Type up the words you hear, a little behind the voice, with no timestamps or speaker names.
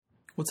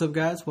What's up,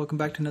 guys? Welcome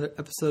back to another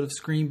episode of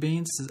Screen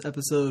Beans. This is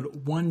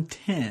episode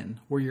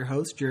 110. We're your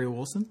hosts, Jerry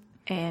Wilson.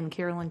 And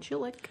Carolyn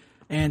Chilick.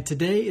 And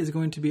today is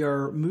going to be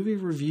our movie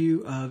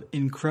review of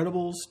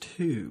Incredibles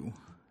 2,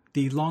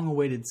 the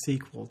long-awaited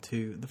sequel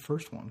to the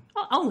first one.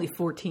 Well, only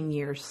 14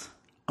 years.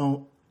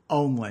 Only.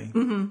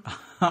 Mm-hmm.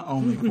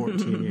 Only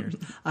 14 years.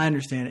 I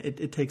understand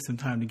it takes some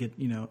time to get,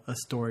 a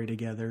story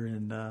together.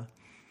 And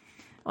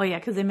Oh, yeah,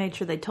 because they made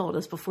sure they told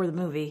us before the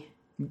movie.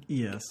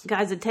 Yes.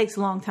 Guys, it takes a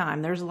long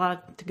time. There's a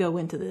lot to go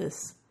into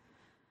this.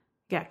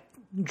 You got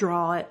to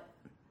draw it.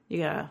 You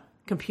got to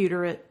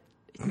computer it.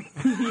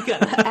 You got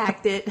to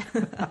act it.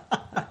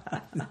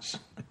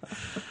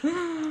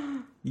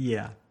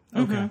 Yeah.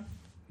 Okay.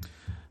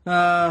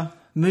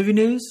 Movie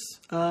news.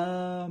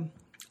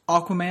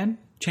 Aquaman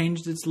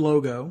changed its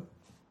logo.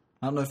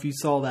 I don't know if you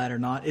saw that or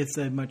not. It's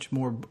a much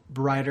more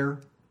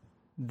brighter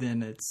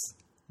than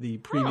the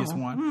previous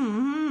one.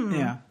 Mm-hmm.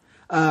 Yeah.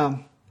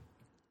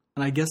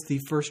 And I guess the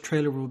first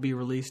trailer will be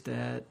released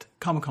at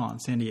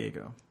Comic-Con San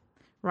Diego.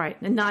 Right.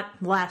 And not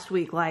last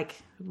week like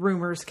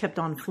rumors kept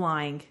on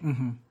flying.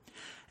 Mm-hmm.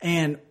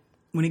 And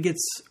when it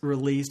gets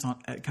released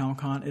at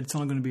Comic-Con, it's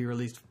only going to be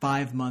released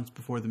 5 months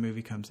before the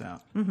movie comes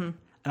out. Mm-hmm. And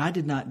I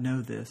did not know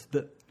this,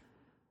 but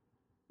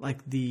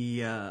like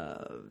the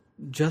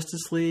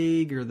Justice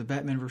League or the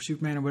Batman vs.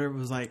 Superman or whatever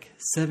was like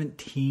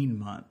 17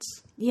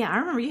 months. Yeah, I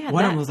remember you had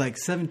One that. of them was like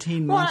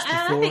 17 months before.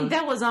 And I think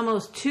that was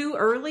almost too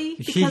early.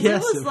 Because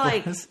yes, it was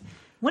like, was.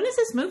 When is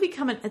this movie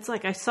coming? It's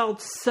like I saw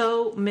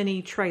so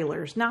many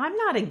trailers. Now, I'm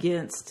not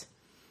against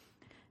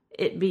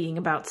it being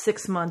about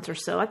 6 months or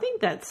so. I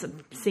think that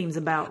seems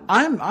about...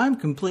 I'm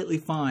completely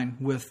fine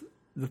with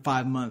the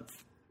 5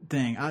 month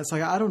thing. It's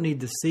like I don't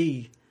need to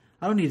see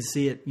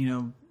it,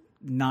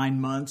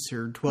 9 months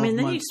or 12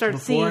 months. Then you start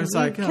before, seeing, it's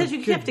like, because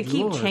you have to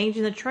keep Lord.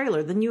 changing the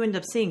trailer. Then you end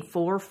up seeing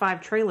 4 or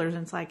 5 trailers,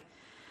 and it's like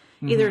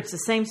either it's the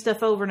same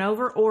stuff over and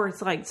over, or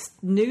it's like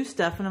new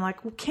stuff. And I'm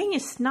like, well, can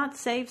you not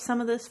save some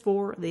of this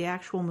for the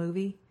actual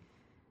movie?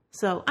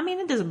 So,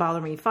 it doesn't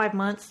bother me. 5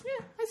 months,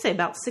 I'd say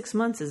about 6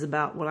 months is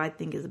about what I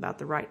think is about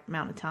the right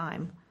amount of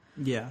time.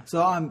 Yeah,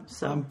 so I'm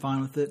fine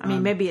with it.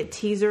 Maybe a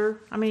teaser.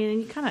 And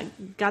you kind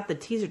of got the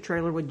teaser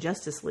trailer with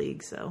Justice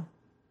League, so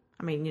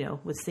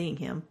with seeing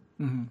him.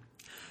 Mm-hmm.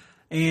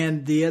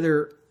 And the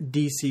other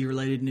DC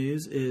related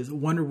news is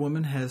Wonder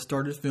Woman has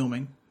started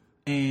filming,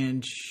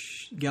 and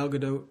Gal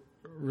Gadot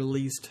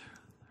released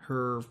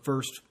her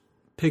first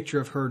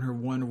picture of her in her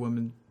Wonder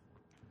Woman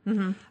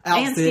outfit.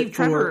 And Steve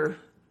Trevor.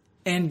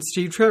 And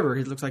Steve Trevor,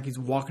 he looks like he's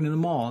walking in the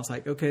mall. It's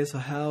like, okay, so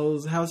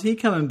how's he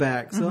coming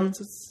back? So it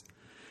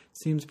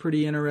seems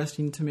pretty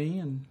interesting to me,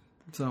 and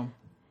so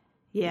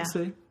yeah,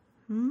 we'll see.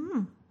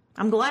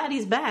 I'm glad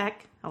he's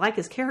back. I like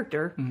his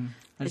character.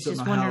 I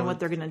just wondering what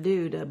they're going to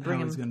do to bring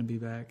him. He's going to be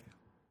back.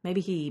 Maybe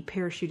he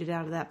parachuted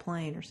out of that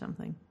plane or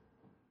something.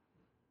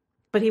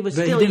 But he was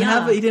still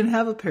young. He didn't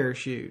have a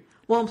parachute.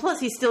 Well, and plus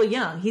he's still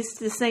young. He's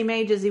the same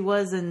age as he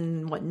was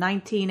in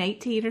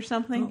 1918 or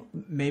something. Well,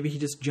 maybe he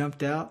just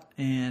jumped out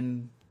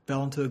and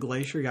fell into a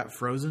glacier, got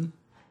frozen,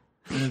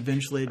 and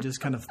eventually it just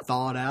kind of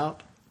thawed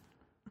out,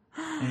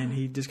 and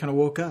he just kind of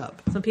woke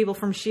up. Some people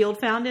from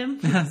S.H.I.E.L.D. found him.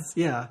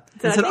 Yeah.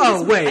 So I said,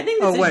 wait. I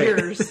think this is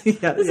yours.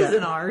 This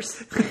isn't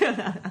ours.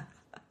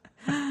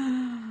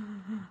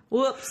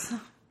 Whoops.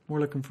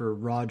 We're looking for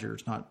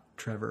Rogers, not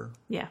Trevor.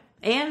 Yeah.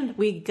 And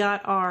we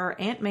got our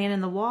Ant-Man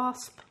and the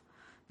Wasp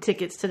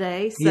tickets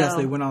today. So. Yes,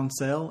 they went on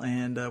sale,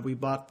 and we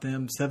bought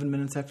them 7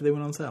 minutes after they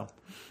went on sale.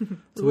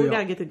 So we got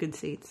to get the good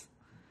seats.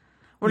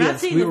 We're not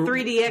seeing the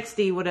 3D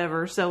XD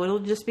whatever, so it'll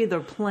just be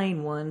the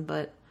plain one,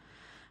 but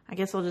I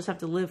guess I'll just have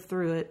to live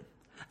through it.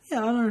 Yeah,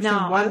 I don't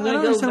understand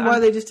why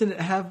they just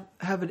didn't have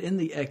it in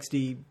the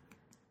XD.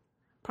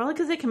 Probably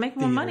because they can make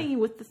more money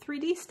with the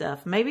 3D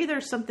stuff. Maybe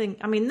there's something...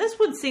 this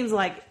one seems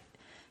like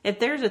if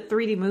there's a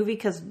 3D movie,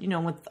 because,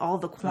 with all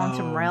the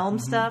quantum realm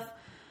stuff,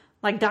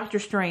 like Doctor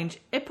Strange,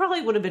 it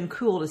probably would have been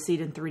cool to see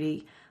it in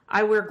 3D.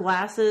 I wear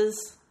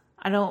glasses.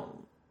 I don't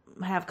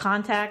have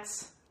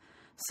contacts.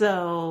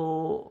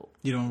 So...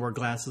 You don't wear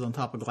glasses on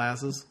top of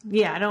glasses?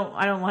 Yeah, I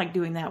don't like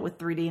doing that with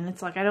 3D, and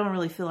it's like I don't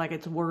really feel like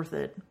it's worth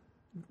it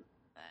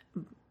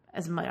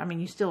as much.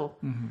 You still...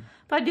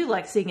 But I do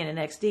like seeing it in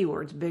XD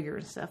where it's bigger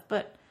and stuff.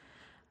 But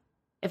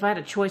if I had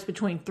a choice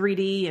between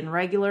 3D and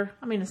regular,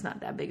 it's not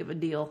that big of a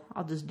deal.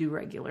 I'll just do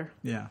regular.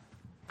 Yeah.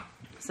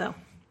 So,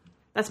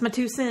 that's my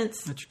 2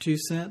 cents. That's your 2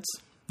 cents?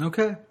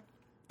 Okay.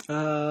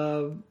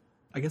 I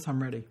guess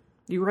I'm ready.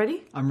 You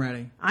ready? I'm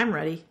ready. I'm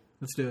ready.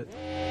 Let's do it.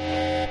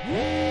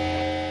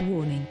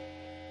 Warning.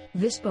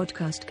 This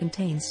podcast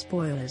contains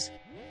spoilers.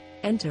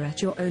 Enter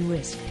at your own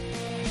risk.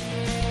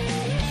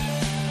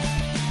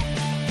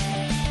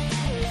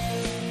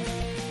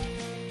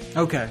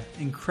 Okay,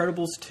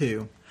 Incredibles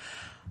 2.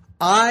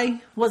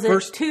 Was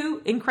it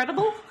too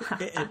incredible?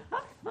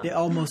 It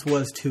almost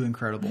was too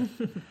incredible.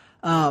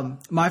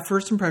 My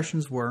first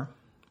impressions were,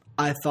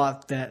 I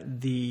thought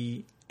that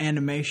the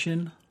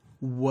animation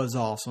was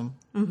awesome.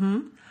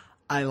 Mm-hmm.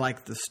 I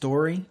liked the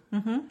story.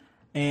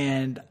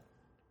 And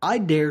I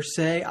dare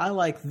say I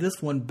like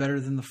this one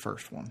better than the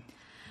first one.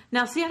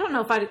 Now, see, I don't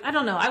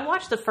know. I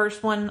watched the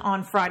first one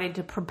on Friday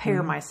to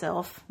prepare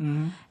myself,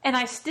 and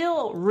I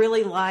still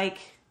really like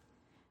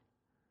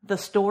the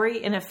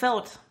story, and it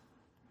felt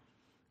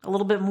a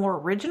little bit more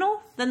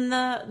original than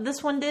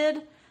this one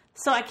did.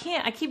 So I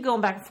keep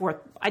going back and forth.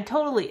 I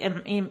totally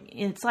am.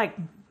 It's like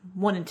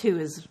 1 and 2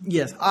 is.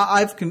 Yes,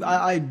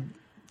 I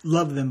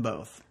love them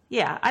both.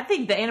 Yeah, I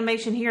think the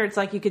animation here, it's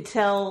like you could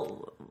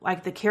tell,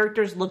 like the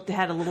characters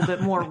had a little bit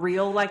more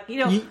real. Like,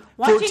 watching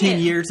 14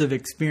 years of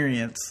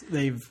experience,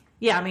 they've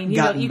yeah, I mean,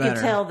 you could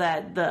tell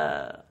that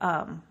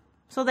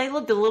so they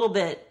looked a little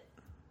bit.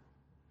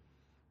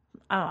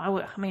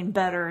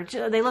 Better.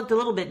 They looked a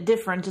little bit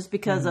different just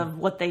because of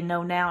what they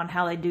know now and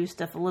how they do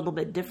stuff a little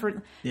bit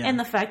different. Yeah. And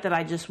the fact that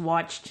I just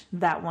watched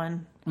that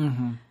one.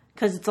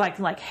 Because it's like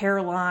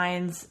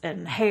hairlines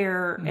and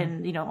hair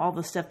and all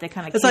the stuff they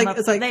kind of came up.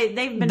 It's like they've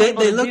been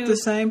able to do. They look the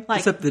same,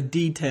 except the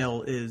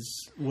detail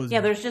was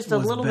there's just a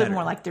little bit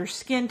more. Like their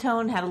skin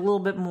tone had a little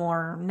bit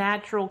more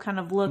natural kind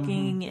of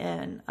looking,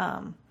 and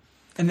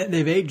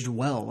they've aged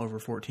well over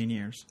 14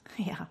 years.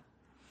 Yeah.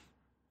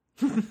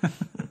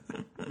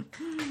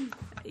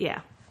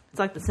 Yeah, it's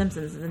like The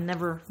Simpsons, and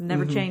it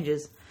never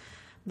changes.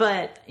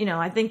 But,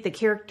 I think the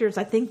characters,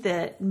 I think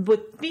that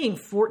with being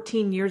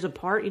 14 years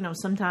apart,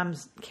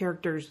 sometimes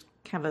characters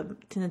have a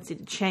tendency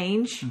to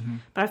change.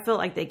 But I felt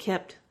like they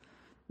kept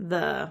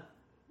the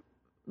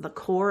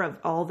core of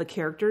all the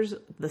characters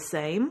the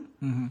same.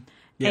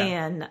 Yeah.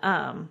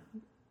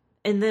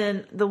 And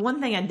then the one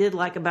thing I did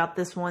like about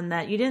this one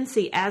that you didn't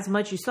see as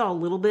much, you saw a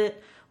little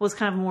bit, was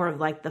kind of more of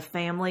like the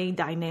family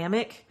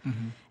dynamic.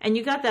 And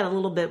you got that a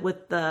little bit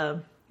with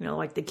the...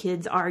 like the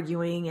kids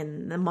arguing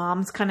and the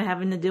mom's kind of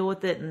having to deal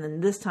with it. And then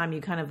this time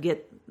you kind of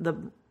get the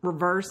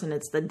reverse and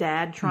it's the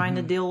dad trying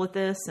to deal with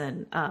this.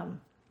 And,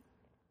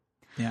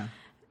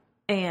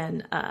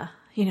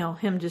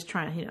 him just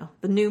trying,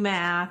 the new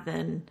math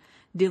and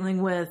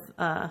dealing with,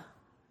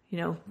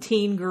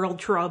 teen girl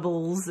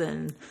troubles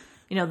and,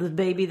 the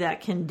baby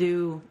that can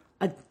do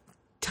a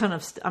ton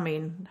of,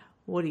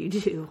 what do you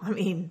do?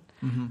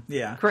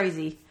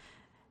 Crazy.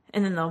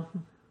 And then the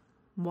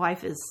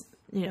wife is,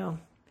 you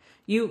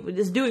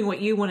is doing what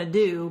you want to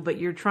do, but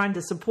you're trying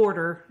to support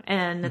her,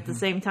 and at the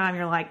same time,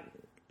 you're like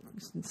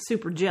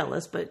super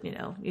jealous. But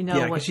yeah,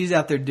 because she's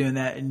out there doing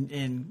that,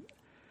 and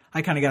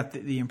I kind of got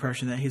the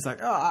impression that he's like,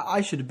 oh,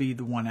 I should be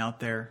the one out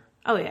there.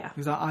 Oh yeah,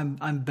 because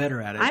I'm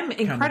better at it. I'm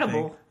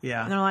incredible.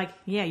 Yeah, and they're like,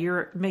 yeah,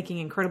 you're making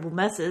incredible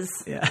messes.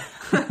 Yeah,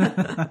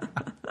 but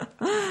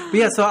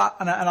yeah. So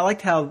I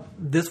liked how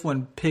this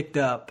one picked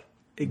up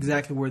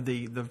exactly where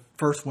the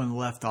first one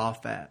left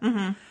off at,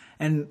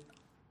 and.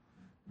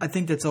 I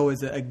think that's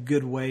always a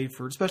good way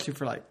especially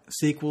for like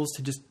sequels,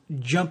 to just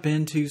jump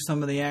into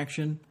some of the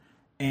action,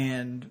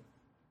 and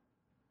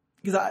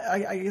because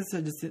I guess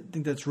I just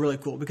think that's really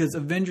cool, because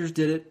Avengers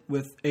did it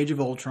with Age of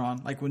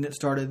Ultron. Like when it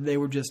started, they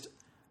were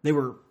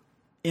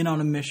in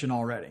on a mission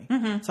already.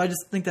 So I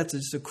just think that's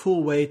just a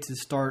cool way to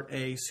start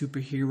a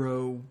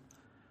superhero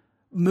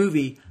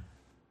movie,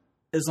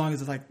 as long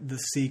as it's like the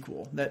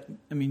sequel.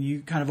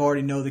 You kind of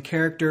already know the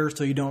character,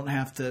 so you don't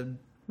have to.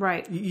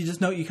 Right. You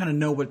just know, you kind of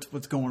know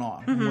what's going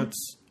on,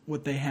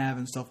 what they have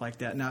and stuff like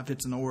that. Now, if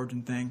it's an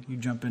origin thing, you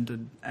jump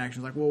into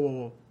action like,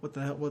 whoa, what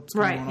the hell, what's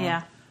going on? Right,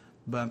 yeah.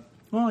 But,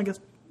 I guess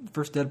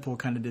first Deadpool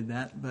kind of did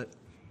that, but...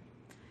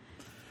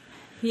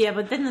 Yeah,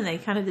 but then they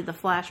kind of did the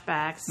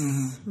flashbacks,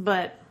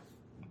 But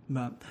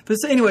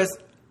so anyways,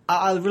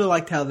 I really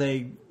liked how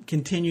they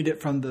continued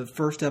it from the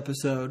first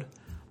episode.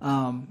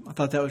 I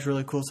thought that was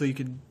really cool, so you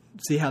could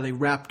see how they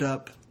wrapped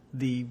up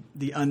the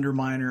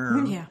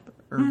Underminer...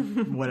 or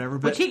whatever,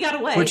 but which he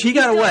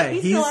got away.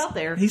 He's still out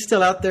there. He's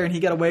still out there, and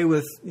he got away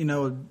with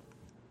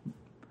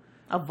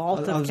a vault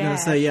of cash. I was going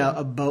to say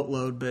a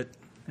boatload, but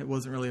it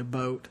wasn't really a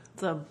boat.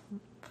 It's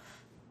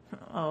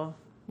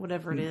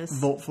whatever it is,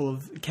 vault full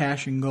of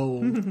cash and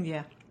gold.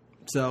 Yeah.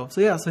 So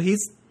he's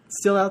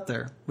still out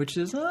there, which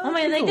is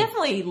they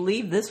definitely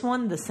leave this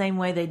one the same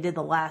way they did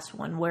the last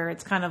one, where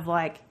it's kind of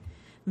like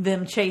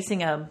them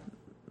chasing a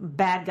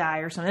bad guy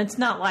or something. It's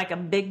not like a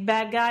big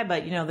bad guy,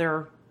 but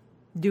they're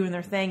doing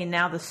their thing, and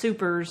now the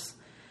supers,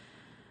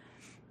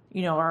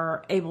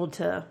 are able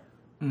to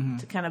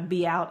kind of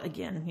be out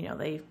again.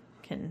 They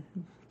can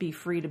be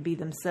free to be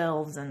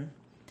themselves, and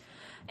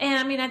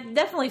I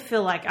definitely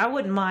feel like I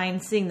wouldn't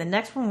mind seeing the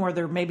next one where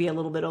they're maybe a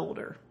little bit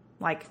older,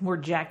 like where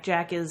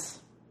Jack is,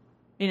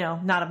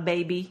 not a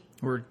baby,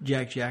 or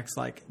Jack's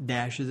like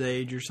Dash's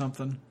age or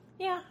something.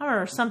 Yeah,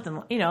 or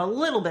something, a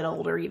little bit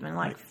older, even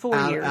like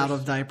 4 years out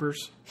of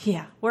diapers.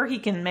 Yeah, where he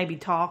can maybe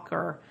talk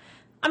or.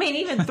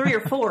 Even 3 or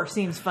 4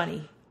 seems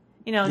funny.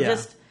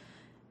 Just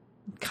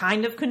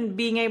kind of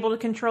being able to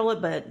control it,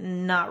 but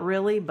not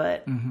really.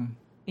 But,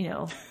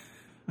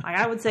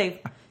 I would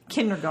say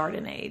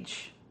kindergarten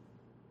age.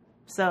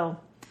 So,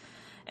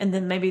 and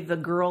then maybe the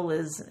girl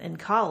is in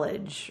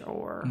college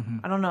or,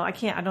 I don't know.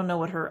 I don't know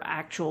what her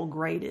actual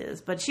grade is.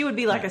 But she would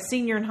be like a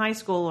senior in high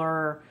school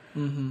or,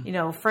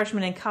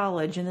 freshman in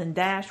college. And then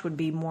Dash would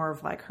be more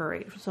of like her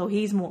age. So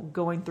he's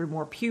going through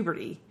more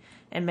puberty.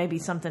 and maybe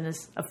something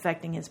is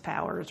affecting his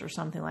powers or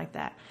something like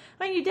that.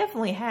 I mean, you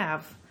definitely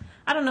have.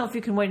 I don't know if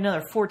you can wait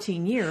another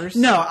 14 years.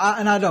 No,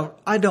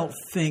 I don't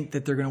think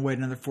that they're going to wait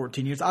another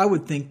 14 years. I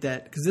would think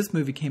that because this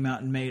movie came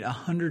out and made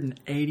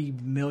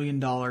 $180 million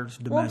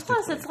domestically. Well,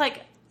 plus it's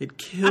like it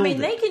killed. I mean,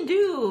 they can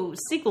do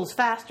sequels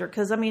faster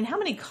because I mean, how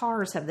many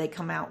cars have they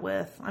come out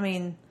with? I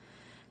mean,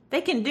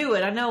 they can do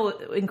it. I know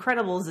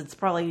Incredibles. It's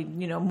probably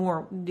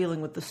more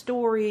dealing with the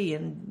story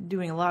and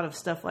doing a lot of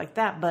stuff like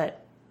that,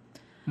 but.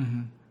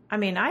 Mm-hmm. I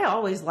mean, I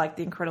always liked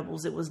The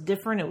Incredibles. It was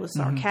different. It was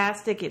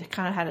sarcastic. Mm-hmm. It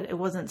kind of had. It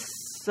wasn't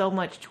so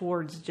much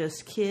towards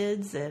just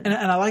kids. And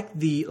I like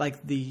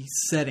the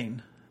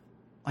setting,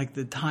 like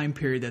the time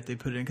period that they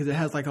put it in because it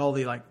has like all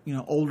the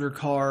older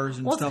cars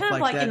and stuff like that.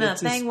 Well, it's kind of like in a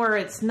thing where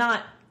it's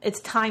not. It's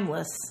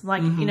timeless.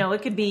 Like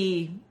it could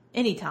be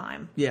any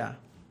time. Yeah.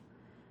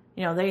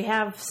 They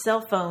have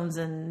cell phones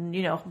and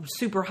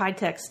super high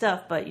tech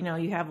stuff, but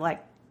you have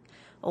like.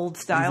 Old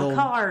style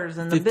cars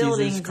and the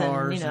buildings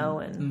cars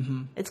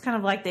and it's kind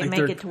of like they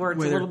make it to where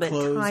it's a little bit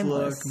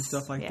timeless and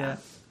stuff like that.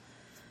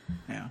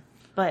 Yeah.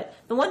 But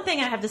the one thing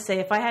I have to say,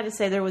 if I had to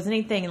say there was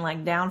anything in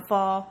like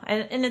Downfall,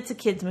 and it's a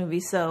kid's movie,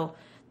 so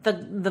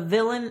the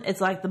villain, it's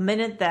like the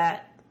minute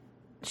that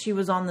she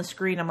was on the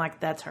screen, I'm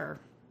like, that's her.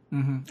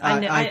 Mm-hmm.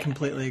 I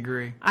completely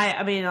agree.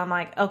 I mean, I'm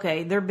like,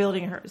 okay, they're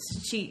building her.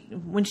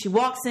 When she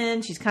walks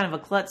in, she's kind of a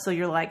klutz, so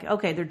you're like,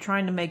 okay, they're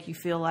trying to make you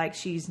feel like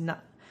she's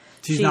not.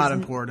 She's not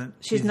important.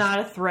 She's not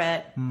a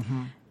threat.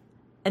 Mm-hmm.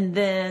 And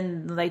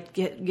then they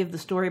give the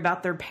story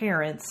about their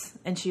parents,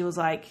 and she was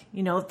like,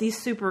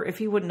 if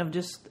they would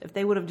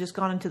have just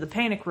gone into the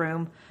panic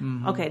room,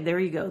 okay, there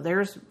you go.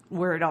 There's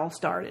where it all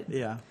started.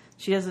 Yeah.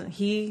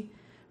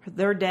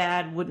 Their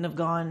dad wouldn't have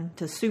gone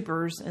to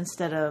Supers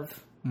instead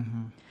of,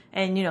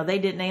 and they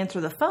didn't answer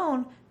the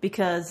phone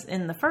because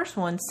in the first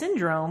one,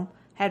 Syndrome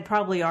had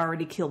probably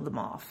already killed them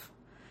off.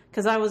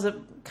 Because I was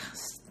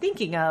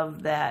thinking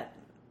of that.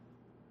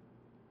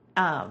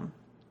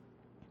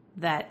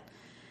 That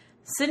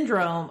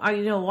Syndrome,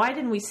 why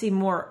didn't we see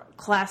more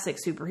classic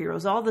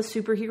superheroes? All the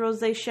superheroes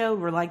they showed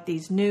were like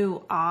these new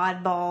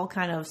oddball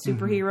kind of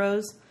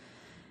superheroes.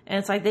 And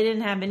it's like they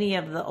didn't have any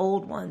of the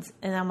old ones.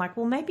 And I'm like,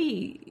 well,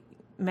 maybe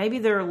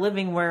they're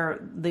living where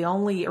the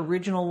only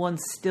original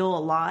ones still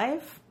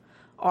alive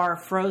are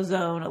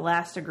Frozone,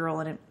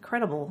 Elastigirl, and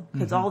Incredible.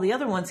 Because all the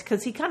other ones,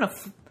 because he kind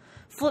of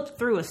flipped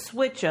through a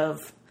switch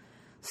of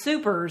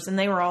supers and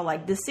they were all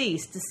like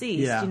deceased,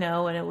 yeah.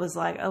 And it was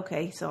like,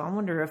 okay, so I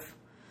wonder if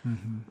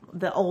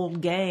the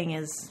old gang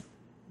is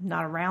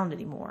not around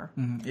anymore.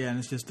 Yeah, and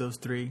it's just those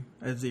three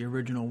as the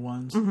original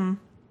ones.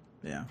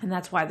 Yeah. And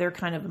that's why they're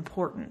kind of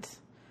important.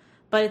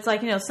 But it's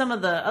like, some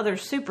of the other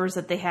supers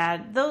that they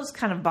had,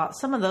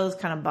 some of those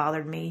kind of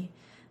bothered me.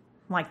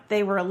 Like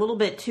they were a little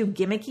bit too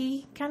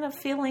gimmicky kind of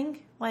feeling,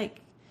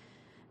 like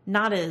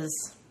not as...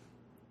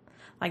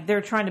 Like,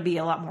 they're trying to be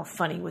a lot more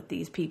funny with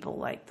these people.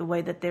 Like, the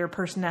way that their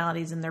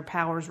personalities and their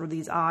powers were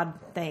these odd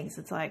things.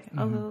 It's like,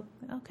 oh,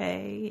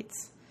 okay.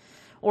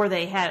 Or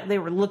they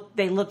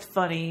looked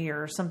funny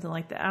or something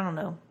like that. I don't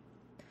know.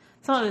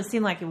 Some of it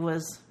seemed like it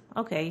was,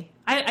 okay.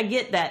 I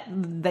get that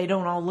they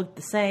don't all look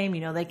the same.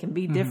 They can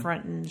be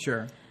different. And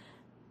sure.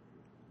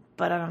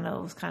 But I don't know.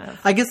 It was kind of...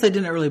 I guess they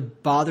didn't really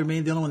bother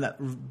me. The only one that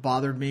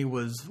bothered me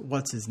was,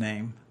 what's his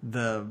name?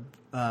 The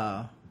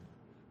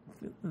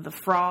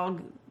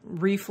frog...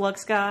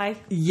 reflux guy.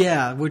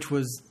 Yeah, which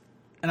was,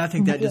 and I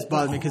think that just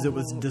bothered me because it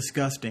was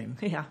disgusting.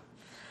 Yeah.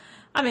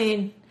 I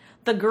mean,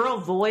 the girl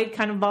Void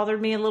kind of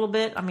bothered me a little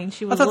bit. I mean,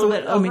 she was a little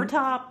bit over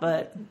top,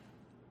 but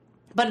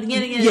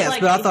again, yes,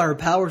 but I thought her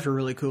powers were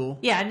really cool.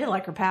 Yeah, I did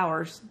like her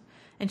powers,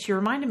 and she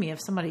reminded me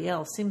of somebody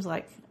else. Seems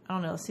like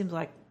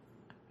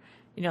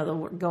they're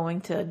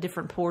going to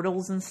different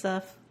portals and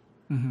stuff.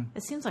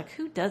 It seems like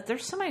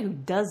there's somebody who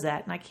does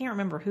that, and I can't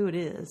remember who it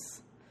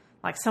is.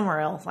 Like somewhere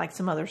else, like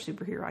some other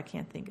superhero I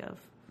can't think of.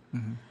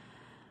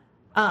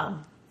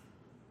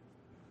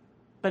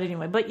 But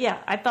anyway,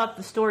 I thought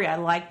the story, I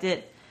liked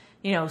it.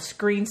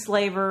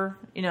 Screenslaver,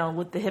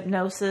 with the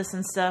hypnosis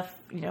and stuff.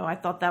 I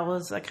thought that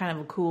was a kind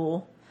of a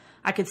cool.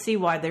 I could see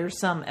why there's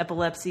some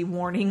epilepsy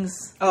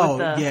warnings.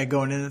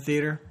 Going in the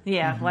theater.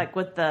 Yeah, like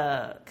with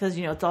because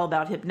it's all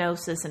about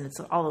hypnosis and it's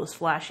all those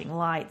flashing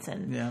lights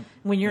and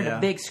when you're in a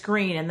big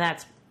screen and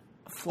that's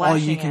flashing, all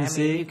you can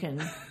see. You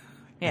can,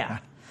 yeah.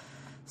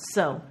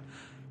 So,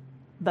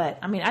 but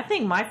I mean, I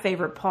think my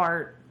favorite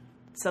part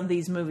of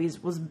these movies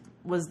was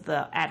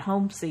the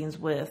at-home scenes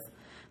with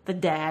the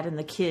dad and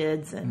the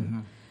kids,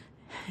 and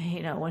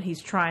when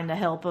he's trying to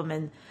help them,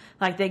 and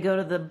like they go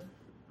to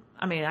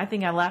I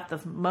think I laughed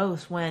the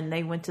most when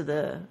they went to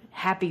the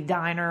Happy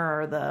Diner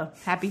or the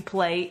Happy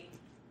Plate,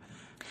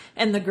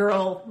 and the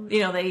girl,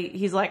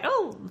 he's like,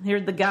 oh,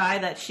 here's the guy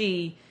that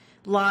she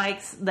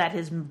likes, that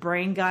his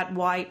brain got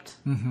wiped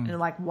and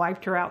like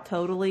wiped her out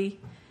totally.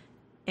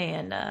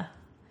 And,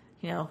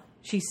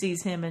 she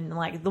sees him and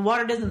like the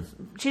water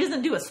she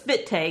doesn't do a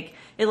spit take.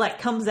 It like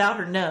comes out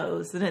her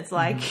nose and it's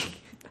like,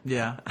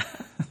 yeah.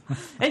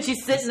 And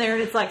she's sitting there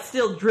and it's like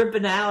still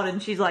dripping out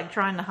and she's like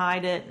trying to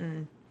hide it.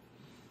 And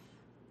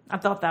I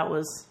thought that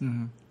was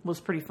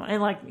pretty fun.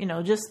 And, like, you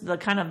know, just the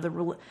kind of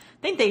I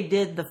think they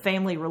did the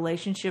family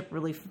relationship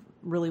really,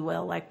 really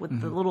well. Like,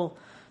 with the little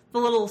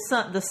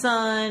son, the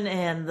son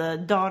and the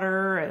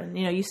daughter. And,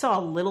 you know, you saw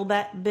a little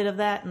bit of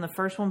that in the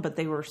first one, but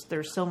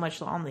there's so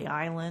much on the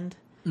island.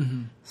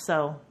 Mm-hmm.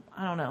 So,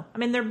 I don't know. I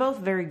mean, they're both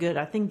very good.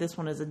 I think this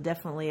one is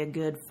definitely a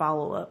good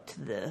follow-up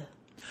to the...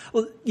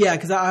 Well, yeah,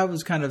 because I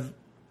was kind of...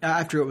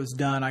 After it was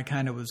done, I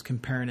kind of was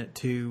comparing it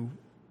to,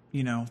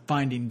 you know,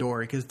 Finding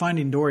Dory. Because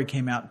Finding Dory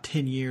came out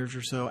 10 years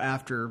or so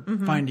after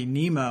Finding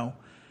Nemo.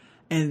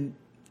 And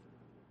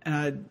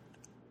that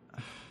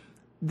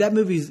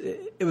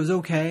it was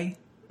okay.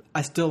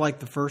 I still like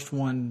the first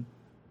one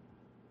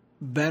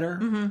better.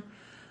 Mm-hmm.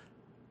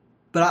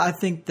 But I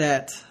think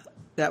that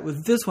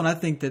with this one, I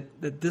think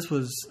that this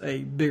was a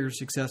bigger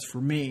success for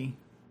me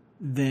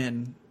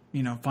than,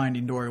 you know,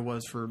 Finding Dory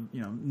was for,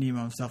 you know,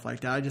 Nemo and stuff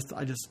like that. I just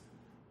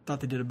thought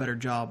they did a better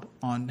job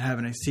on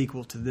having a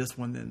sequel to this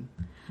one than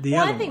the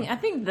other one. I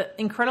think The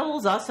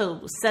Incredibles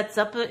also sets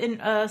up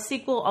a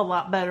sequel a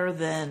lot better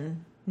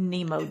than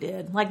Nemo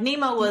did. Like,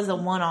 Nemo was a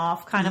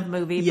one-off kind of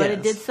movie, but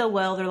it did so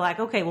well, they're like,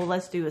 okay, well,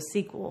 let's do a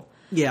sequel.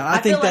 Yeah,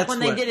 I feel like when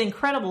they did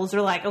Incredibles,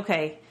 they're like,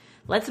 okay,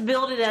 let's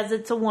build it as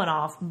it's a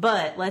one-off,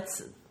 but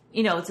let's,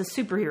 you know, it's a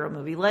superhero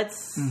movie.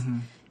 Let's,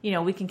 you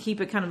know, we can keep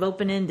it kind of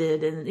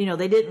open-ended, and, you know,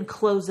 they didn't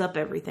close up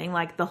everything,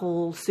 like the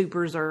whole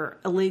supers are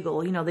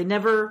illegal. You know, they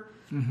never...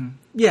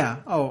 Yeah.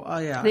 Oh,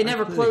 yeah. They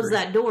never closed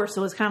that door,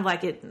 so it's kind of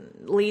like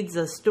it leads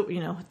us, you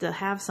know, to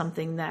have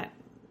something that,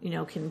 you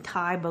know, can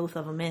tie both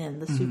of them in,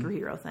 the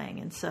superhero thing.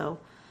 And so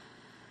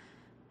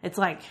it's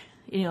like,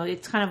 you know,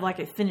 it's kind of like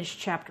it finished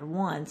chapter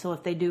 1. So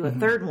if they do a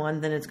third one,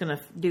 then it's going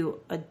to do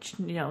a,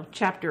 you know,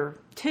 chapter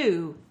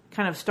 2,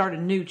 kind of start a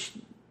new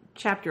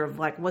chapter of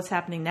like what's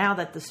happening now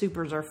that the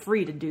supers are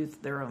free to do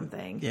their own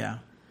thing. Yeah.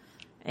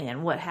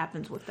 And what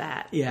happens with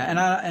that? Yeah,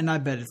 and I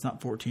bet it's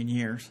not 14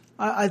 years.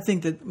 I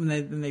think that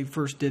when they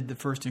first did the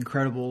first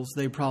Incredibles,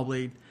 they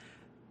probably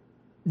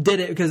did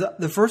it because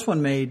the first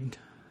one made.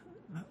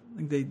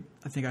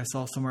 I think I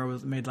saw somewhere it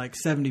was made like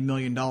 $70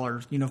 million.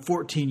 You know,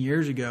 14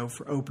 years ago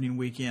for opening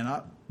weekend.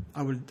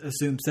 I would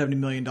assume $70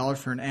 million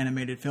for an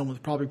animated film was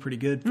probably pretty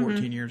good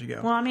 14 years ago.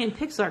 Well, I mean,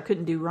 Pixar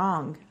couldn't do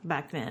wrong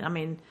back then. I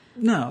mean,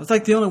 no, it's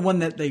like the only one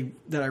that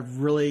I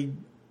really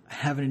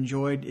haven't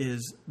enjoyed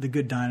is The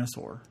Good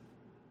Dinosaur.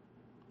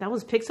 That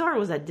was Pixar or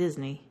was that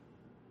Disney?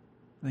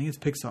 I think it's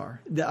Pixar.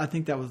 I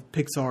think that was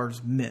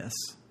Pixar's miss.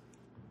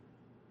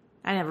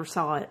 I never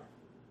saw it.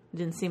 It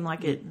didn't seem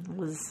like it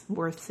was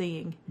worth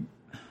seeing.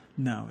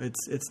 No,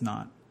 it's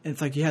not.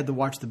 It's like you had to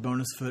watch the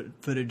bonus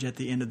footage at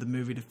the end of the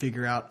movie to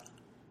figure out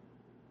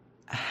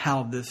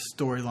how this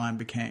storyline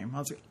became. I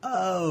was like,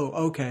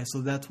 oh, okay,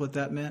 so that's what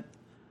that meant?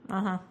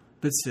 Uh-huh.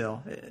 But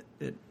still,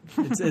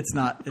 it's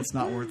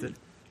not worth it.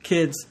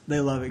 Kids,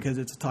 they love it because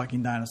it's a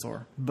talking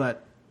dinosaur.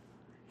 But...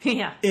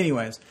 Yeah.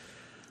 Anyways,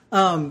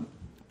 but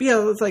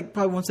yeah, it's like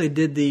probably once they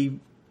did the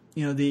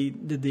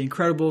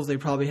Incredibles, they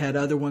probably had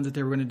other ones that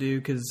they were going to do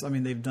because I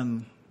mean they've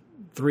done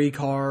 3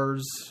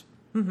 cars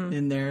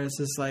in there. It's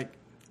just like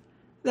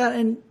that,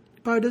 and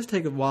it probably does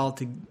take a while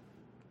to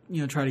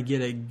try to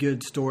get a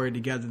good story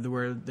together to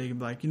where they can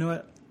be like, you know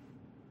what,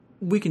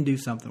 we can do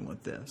something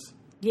with this.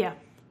 Yeah.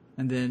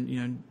 And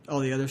then all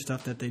the other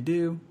stuff that they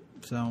do.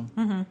 So.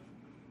 Mm-hmm.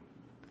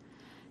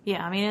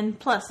 Yeah, I mean, and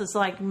plus it's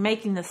like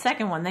making the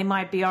second one. They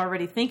might be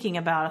already thinking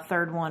about a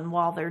third one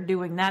while they're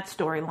doing that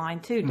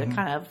storyline too. To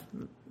kind of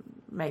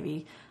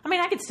maybe, I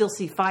mean, I could still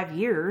see 5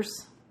 years.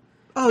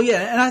 Oh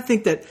yeah, and I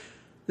think that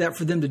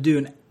for them to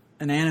do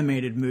an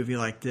animated movie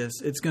like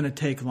this, it's going to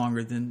take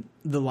longer than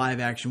the live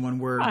action one.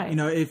 Where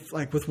if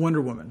like with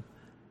Wonder Woman,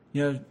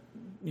 2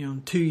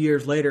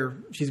 years later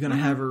she's going to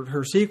have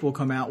her sequel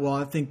come out. Well,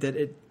 I think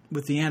that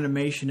with the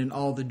animation and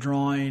all the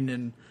drawing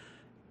and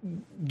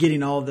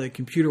getting all the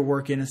computer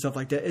work in and stuff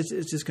like that,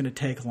 it's just going to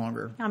take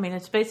longer. I mean,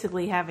 it's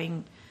basically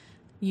having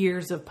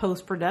years of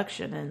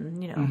post-production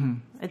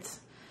and,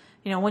 it's,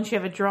 once you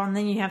have it drawn,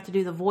 then you have to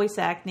do the voice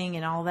acting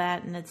and all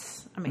that. And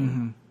it's, I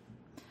mean,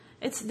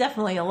 it's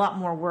definitely a lot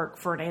more work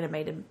for an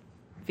animated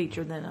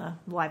feature than a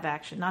live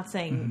action. Not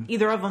saying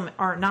either of them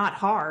are not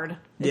hard.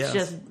 It's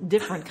just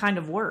different kind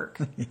of work.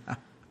 Yeah.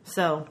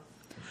 So,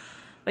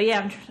 but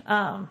yeah,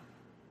 I'm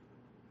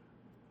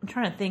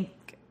trying to think,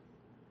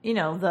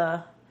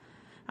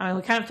 I mean,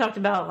 we kind of talked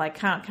about like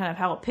kind of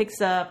how it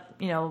picks up.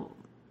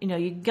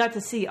 You got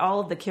to see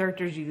all of the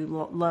characters you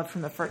love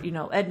from the first.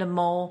 Edna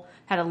Mole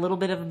had a little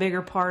bit of a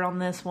bigger part on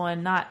this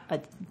one, not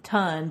a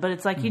ton, but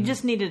it's like you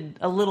just needed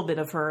a little bit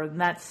of her,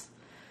 and that's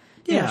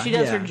she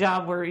does her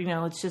job where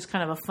it's just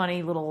kind of a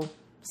funny little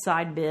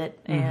side bit.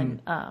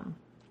 And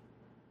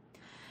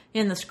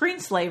in the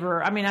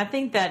Screenslaver, I mean, I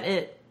think that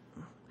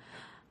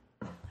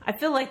I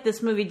feel like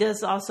this movie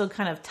does also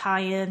kind of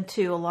tie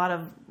into a lot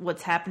of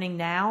what's happening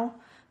now.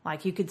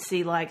 Like you could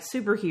see like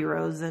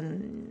superheroes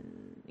and,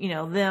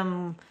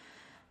 them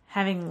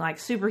having like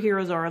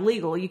superheroes are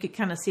illegal. You could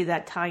kind of see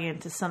that tie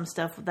into some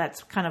stuff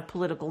that's kind of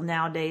political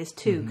nowadays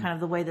too. Kind of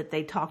the way that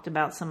they talked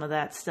about some of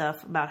that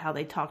stuff, about how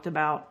they talked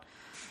about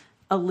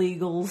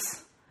illegals,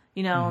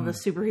 You know, the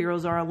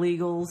superheroes are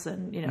illegals,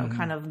 and you know,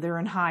 kind of they're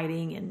in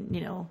hiding, and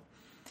you know,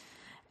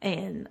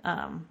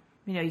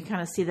 you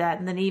kind of see that,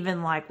 and then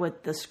even like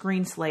with the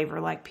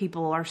screenslaver, like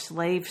people are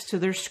slaves to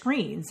their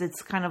screens.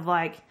 It's kind of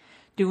like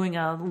doing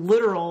a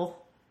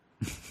literal,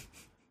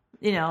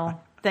 you know,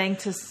 thing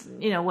to,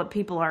 you know, what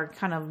people are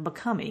kind of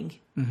becoming.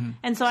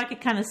 And so I could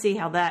kind of see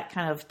how that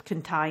kind of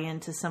can tie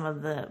into some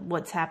of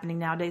what's happening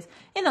nowadays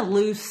in a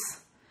loose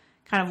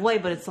kind of way,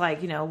 but it's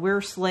like, you know,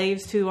 we're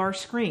slaves to our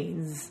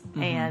screens,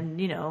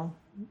 and you know,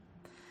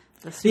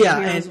 the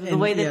superheroes, the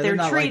way that they're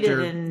treated,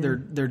 like and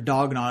they're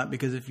dogging on it,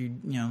 because if you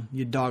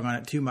dog on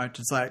it too much,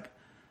 it's like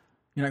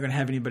you're not going to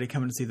have anybody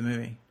coming to see the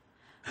movie.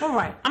 Well,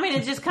 right. I mean,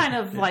 it's just kind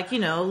of like, you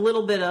know, a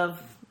little bit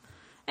of,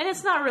 and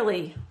it's not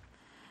really,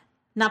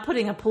 not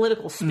putting a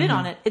political spin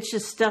on it. It's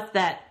just stuff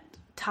that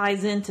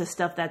ties into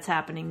stuff that's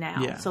happening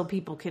now. Yeah. So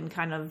people can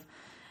kind of,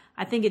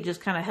 I think it just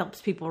kind of helps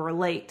people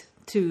relate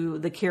to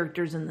the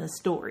characters in the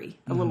story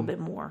a little bit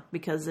more,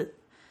 because it,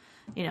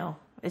 you know,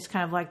 it's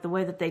kind of like the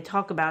way that they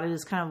talk about it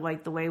is kind of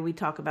like the way we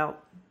talk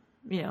about,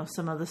 you know,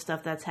 some of the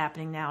stuff that's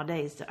happening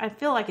nowadays. I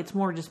feel like it's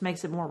more, just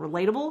makes it more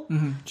relatable.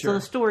 Sure. So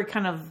the story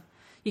kind of,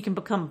 you can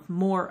become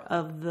more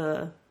of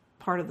the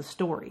part of the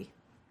story.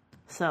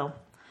 So,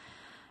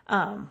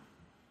 trying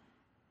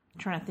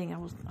to think,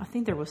 I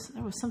think there was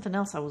something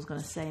else I was going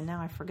to say, and now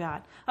I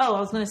forgot. Oh, I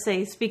was going to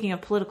say, speaking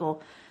of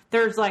political,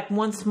 there's like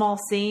one small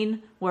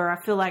scene where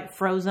I feel like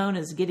Frozone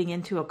is getting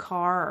into a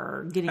car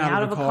or getting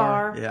out of a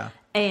car. Yeah.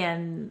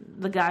 And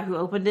the guy who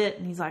opened it,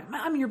 and he's like,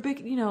 I'm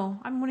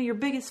one of your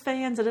biggest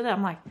fans.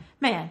 I'm like,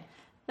 man,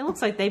 it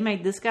looks like they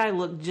made this guy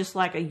look just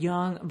like a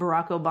young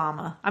Barack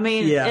Obama. I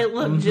mean, it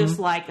looked just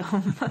like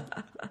him.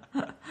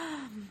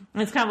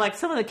 And it's kind of like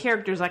some of the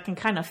characters I can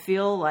kind of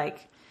feel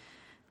like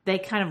they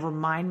kind of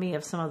remind me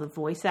of some of the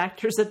voice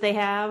actors that they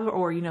have.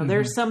 Or, you know,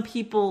 there's some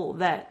people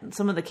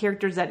some of the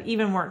characters that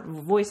even weren't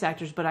voice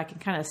actors, but I can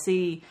kind of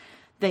see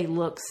they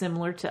look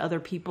similar to other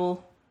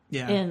people.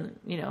 Yeah. And,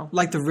 you know,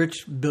 like the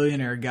rich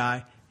billionaire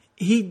guy,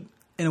 he,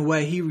 in a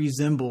way, he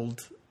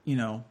resembled, you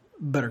know,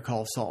 Better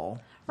Call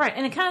Saul. Right.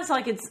 And it kind of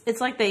like, it's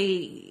like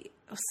they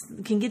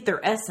can get their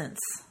essence,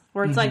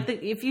 where it's like,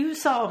 if you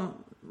saw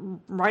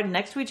them right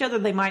next to each other,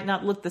 they might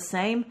not look the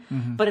same,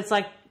 but it's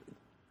like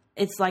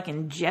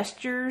in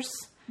gestures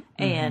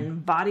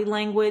and body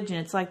language.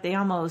 And it's like they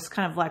almost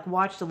kind of like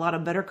watched a lot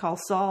of Better Call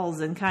Sauls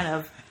and kind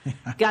of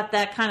got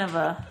that kind of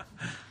a,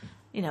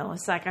 you know,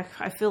 it's like,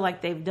 I feel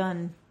like they've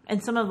done,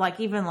 and some of like,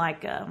 even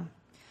like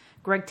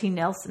Greg T.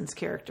 Nelson's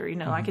character, you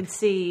know, I could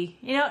see,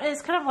 you know,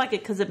 it's kind of like it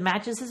because it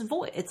matches his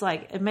voice. It's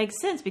like, it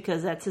makes sense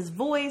because that's his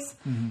voice.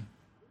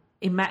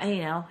 You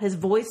know, his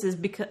voice is,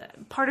 because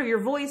part of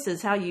your voice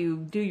is how you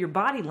do your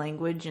body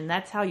language, and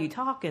that's how you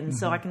talk. And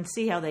so I can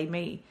see how they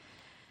may,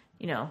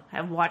 you know,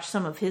 have watched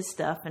some of his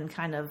stuff and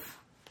kind of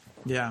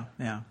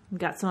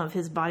got some of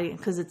his body,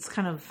 because it's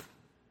kind of,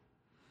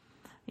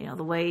 you know,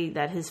 the way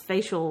that his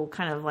facial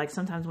kind of like,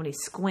 sometimes when he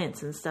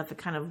squints and stuff, it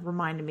kind of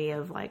reminded me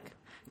of like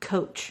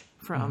Coach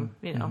from,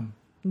 you know,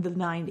 the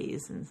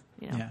 90s. And,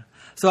 you know. Yeah.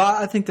 So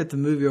I think that the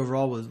movie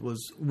overall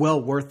was well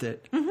worth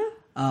it.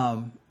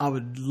 I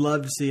would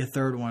love to see a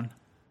third one.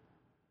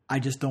 I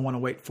just don't want to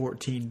wait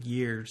 14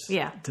 years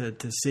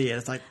to see it.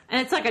 It's like,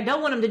 and it's like, I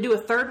don't want him to do a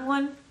third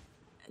one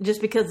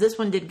just because this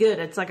one did good.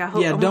 It's like, I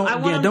hope,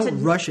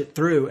 don't rush it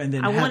through and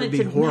then have it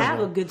be horrible. I wanted to have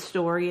a good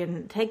story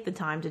and take the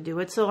time to do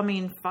it. So, I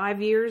mean,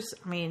 5 years,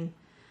 I mean,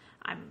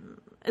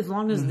 as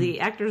long as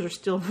the actors are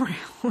still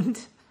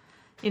around,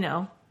 you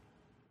know.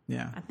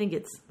 Yeah. I think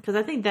because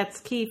I think that's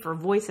key for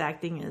voice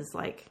acting is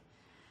like,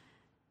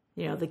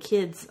 you know, the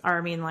kids are,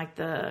 I mean, like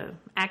the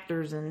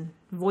actors and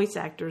voice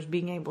actors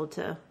being able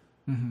to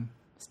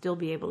still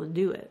be able to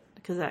do it,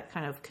 because that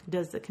kind of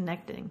does the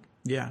connecting.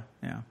 Yeah,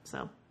 yeah.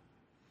 So.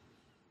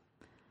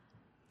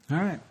 All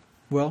right.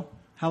 Well,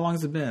 how long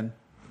has it been?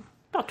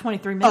 About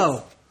 23 minutes.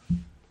 Oh.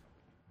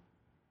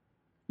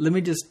 Let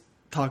me just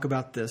talk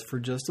about this for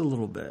just a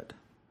little bit.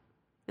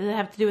 Does it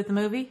have to do with the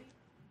movie?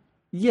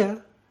 Yeah.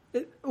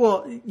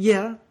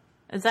 Yeah.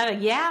 Is that a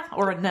yeah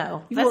or a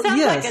no? That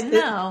sounds like a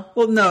no.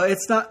 No,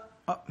 it's not.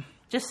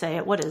 Just say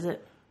it. What is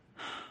it?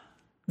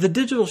 The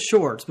digital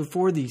shorts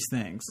before these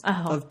things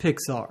of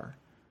Pixar.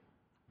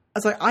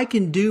 It's like, I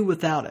can do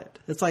without it.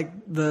 It's like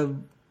the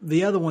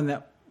other one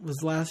that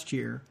was last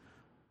year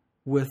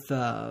with,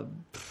 I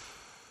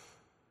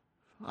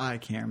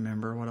can't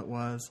remember what it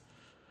was.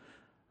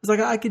 It's like,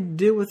 I could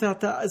do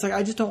without that. It's like,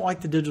 I just don't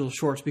like the digital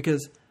shorts,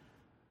 because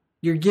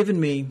you're giving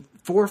me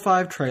 4 or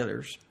 5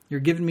 trailers. You're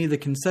giving me the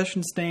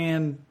concession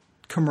stand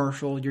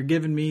commercial. You're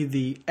giving me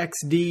the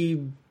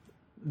XD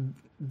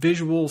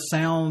visual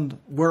sound,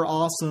 we're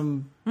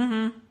awesome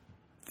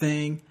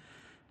thing.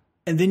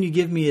 And then you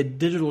give me a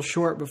digital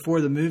short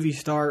before the movie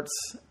starts.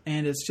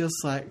 And it's just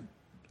like,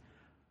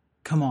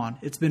 come on.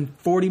 It's been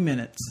 40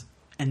 minutes.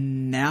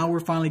 And now we're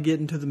finally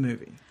getting to the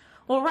movie.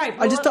 Well, right.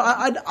 Well,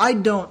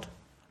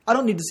 I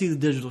don't need to see the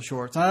digital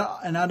shorts,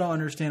 and I don't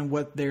understand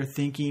what their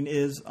thinking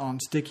is on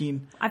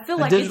sticking. I feel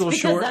like it's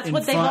because that's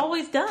what they've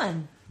always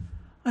done.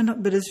 I know,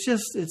 but it's.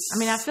 I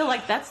mean, I feel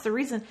like that's the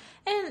reason.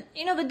 And,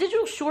 the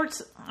digital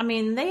shorts, I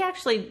mean,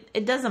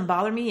 it doesn't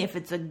bother me if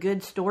it's a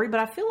good story, but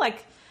I feel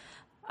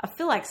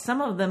like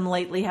some of them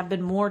lately have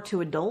been more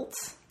to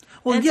adults.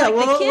 Well, and yeah,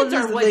 the kids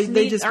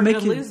are going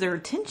to you lose their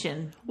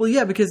attention. Well,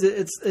 yeah, because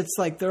it's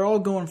like they're all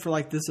going for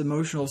like this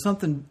emotional,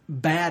 something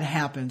bad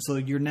happened, so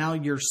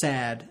you're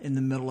sad in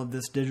the middle of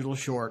this digital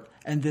short,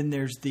 and then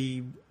there's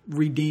the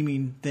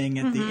redeeming thing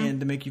at the end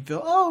to make you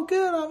feel, oh,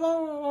 good, I'm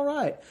all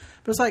right.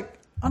 But it's like,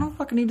 I don't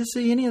fucking need to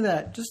see any of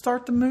that. Just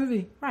start the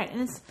movie. Right,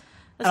 and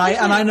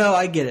I know,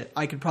 I get it.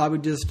 I could probably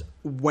just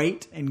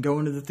wait and go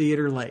into the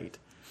theater late.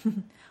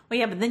 Well,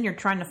 yeah, but then you're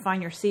trying to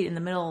find your seat in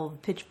the middle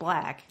of pitch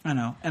black. I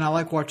know, and I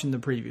like watching the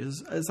previews.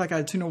 It's like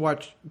I'd sooner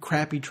watch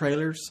crappy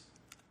trailers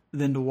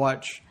than to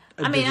watch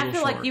a digital I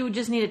feel short. like you would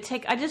just need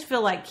to I just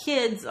feel like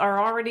kids are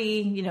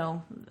already,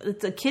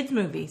 it's a kids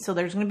movie, so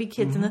there's going to be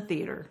kids in the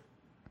theater.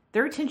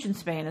 Their attention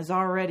span is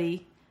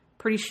already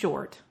pretty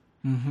short.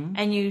 Mm-hmm.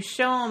 And you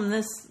show them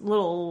this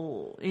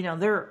little,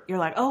 you're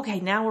like, oh, okay,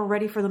 now we're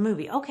ready for the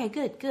movie. Okay,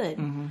 good.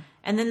 Mm-hmm.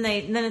 And then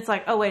it's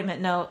like, oh, wait a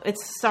minute, no,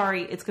 it's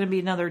going to be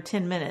another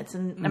 10 minutes.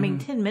 And I mean,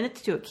 10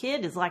 minutes to a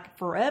kid is like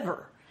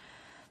forever.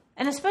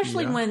 And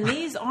especially when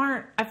these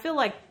aren't, I feel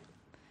like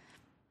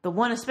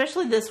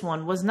especially this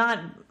one was not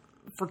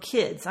for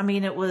kids. I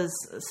mean, it was,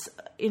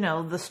 the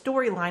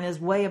storyline is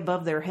way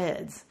above their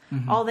heads.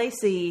 Mm-hmm. All they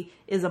see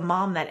is a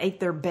mom that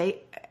ate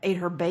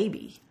her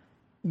baby.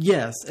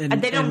 Yes,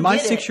 and my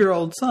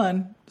 6-year-old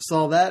son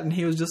saw that, and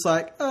he was just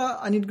like,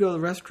 I need to go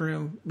to the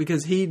restroom,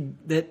 because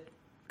that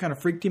kind of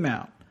freaked him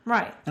out.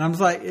 Right. And I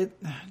was like,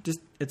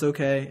 it's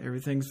okay,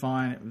 everything's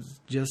fine. It was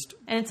just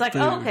And it's like,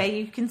 oh, okay,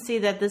 you can see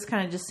that this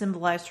kind of just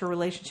symbolized her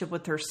relationship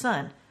with her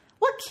son.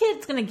 What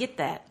kid's going to get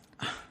that?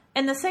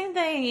 And the same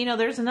thing,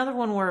 there's another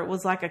one where it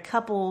was like a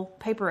couple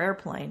paper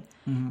airplane.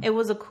 Mm-hmm. It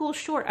was a cool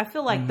short. I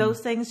feel like those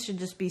things should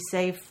just be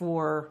saved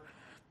for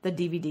the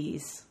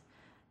DVDs.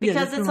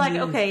 Because it's like,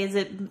 okay,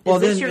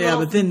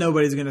 but then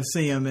nobody's going to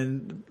see them,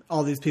 and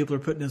all these people are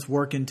putting this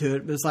work into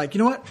it. But it's like, you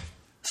know what?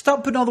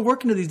 Stop putting all the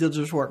work into these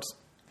digital shorts.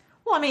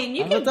 Well, I mean,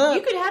 you could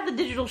have the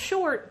digital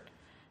short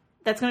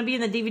that's going to be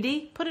in the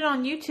DVD. Put it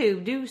on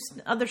YouTube. Do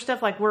other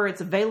stuff like where it's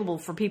available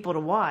for people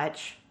to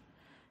watch.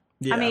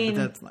 Yeah, but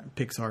that's like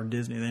Pixar,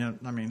 Disney. They don't.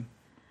 I mean,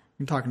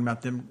 you're talking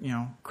about them,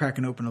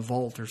 cracking open a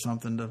vault or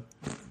something to.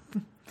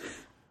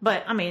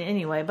 But I mean,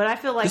 anyway. But I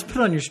feel like just put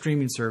it on your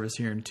streaming service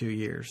here in 2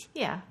 years.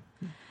 Yeah.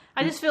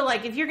 I just feel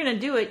like if you're going to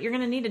do it, you're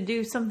going to need to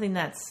do something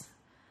that's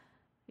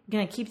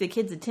going to keep the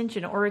kids'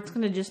 attention, or it's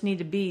going to just need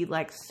to be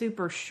like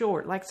super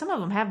short. Like some of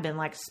them have been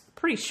like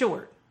pretty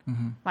short,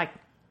 like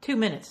 2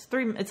 minutes,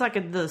 3. It's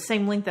like the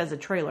same length as a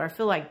trailer. I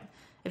feel like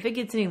if it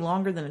gets any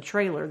longer than a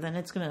trailer, then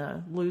it's going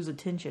to lose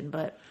attention.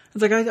 But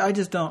it's like I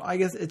just don't. I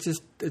guess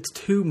it's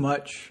too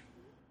much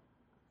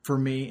for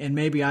me, and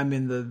maybe I'm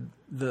in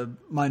the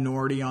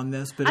minority on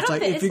this. But it's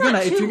like if you're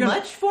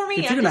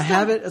gonna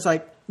have it, it's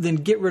like. Then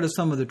get rid of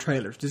some of the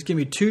trailers. Just give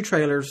me 2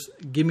 trailers.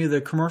 Give me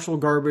the commercial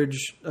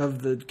garbage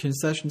of the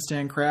concession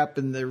stand crap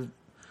and the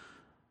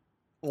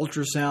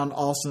ultrasound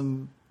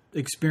awesome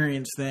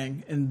experience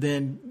thing, and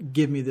then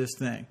give me this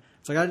thing.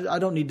 It's like I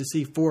don't need to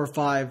see 4 or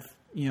 5,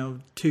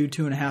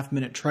 2.5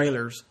 minute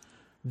trailers,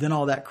 then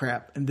all that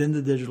crap, and then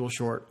the digital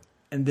short,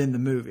 and then the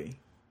movie.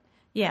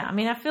 Yeah, I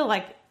mean, I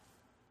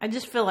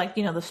just feel like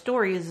the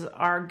stories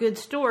are good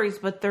stories,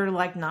 but they're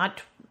like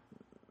not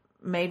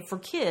made for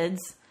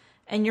kids.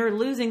 And you're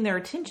losing their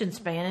attention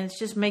span, and it's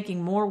just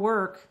making more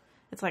work.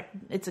 It's like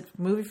it's a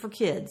movie for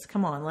kids.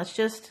 Come on, let's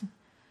just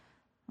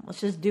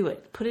do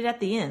it. Put it at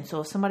the end, so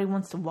if somebody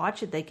wants to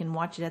watch it, they can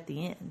watch it at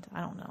the end.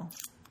 I don't know.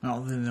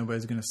 Well, then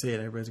nobody's going to see it.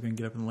 Everybody's going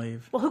to get up and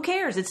leave. Well, who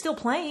cares? It's still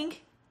playing.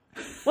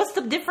 What's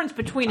the difference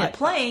between it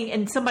playing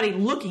and somebody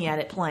looking at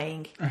it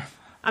playing?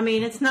 I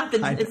mean, it's not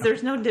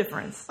there's no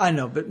difference. I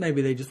know, but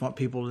maybe they just want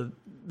people to.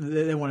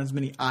 They want as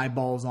many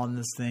eyeballs on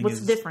this thing. What's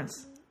the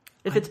difference?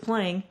 If it's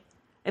playing.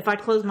 If I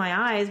close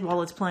my eyes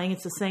while it's playing,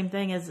 it's the same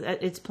thing as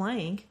it's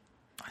playing.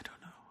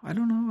 I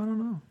don't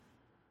know.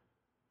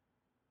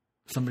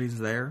 Somebody's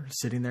there,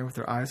 sitting there with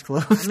their eyes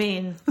closed. I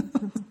mean,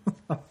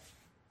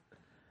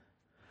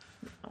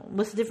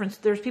 what's the difference?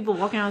 There's people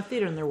walking out of the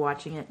theater and they're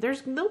watching it.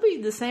 There'll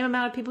be the same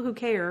amount of people who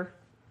care.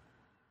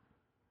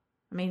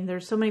 I mean,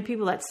 there's so many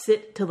people that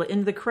sit till the end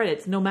of the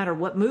credits, no matter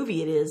what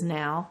movie it is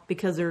now,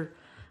 because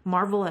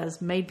Marvel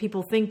has made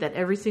people think that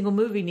every single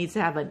movie needs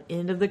to have an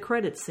end of the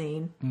credits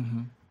scene.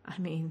 Mm-hmm. I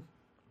mean,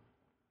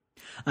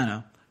 I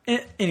know.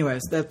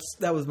 Anyways,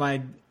 that was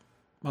my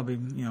probably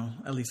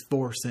at least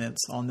 4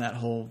 cents on that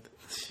whole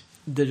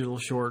digital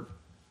short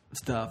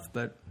stuff.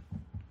 But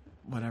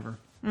whatever.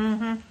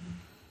 Mm-hmm.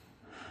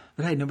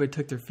 But hey, nobody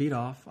took their feet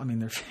off. I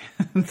mean,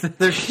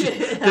 their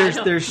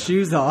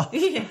shoes off.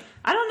 Yeah.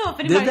 I don't know if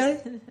anybody.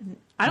 Did they?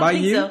 I don't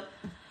think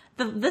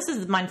so. This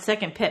is my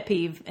second pet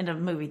peeve in a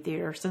movie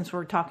theater. Since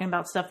we're talking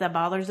about stuff that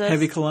bothers us.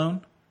 Heavy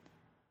cologne.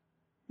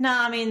 No,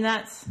 I mean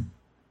that's.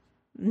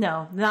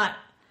 No, not.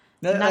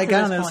 I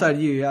got on the inside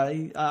of you.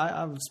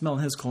 I was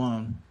smelling his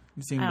cologne.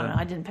 I don't know.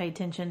 I didn't pay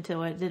attention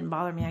to it. It didn't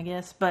bother me, I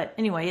guess. But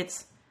anyway,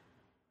 it's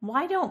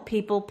why don't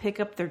people pick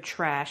up their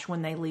trash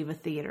when they leave a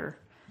theater?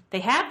 They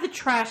have the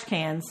trash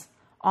cans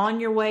on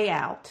your way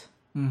out.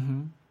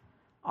 Mm-hmm.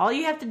 All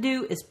you have to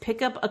do is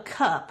pick up a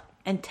cup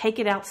and take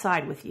it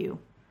outside with you.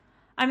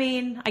 I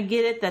mean, I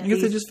get it that I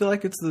guess they just feel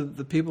like it's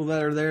the people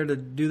that are there to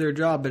do their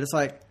job, but it's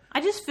like...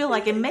 I just feel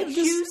like it makes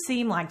you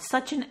seem like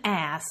such an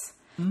ass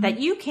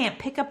that you can't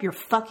pick up your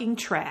fucking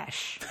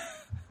trash.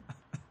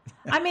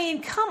 I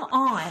mean, come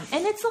on.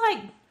 And it's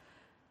like...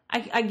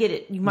 I get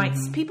it. You might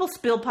people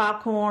spill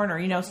popcorn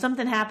or,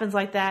 something happens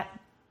like that.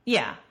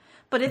 Yeah.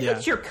 But if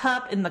it's your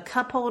cup in the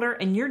cup holder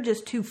and you're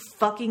just too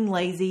fucking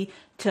lazy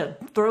to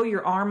throw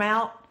your arm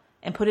out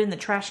and put it in the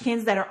trash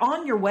cans that are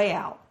on your way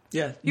out.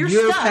 Yeah.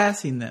 You're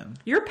passing them.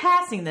 You're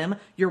passing them.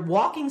 You're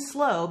walking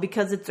slow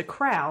because it's a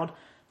crowd.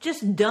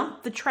 Just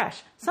dump the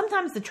trash.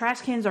 Sometimes the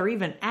trash cans are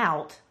even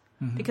out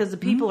because the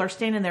people are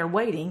standing there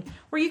waiting,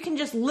 where you can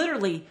just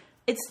literally,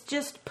 it's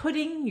just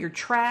putting your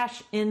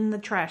trash in the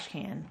trash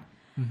can.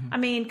 I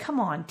mean, come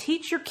on.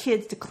 Teach your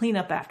kids to clean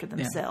up after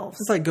themselves.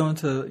 It's like going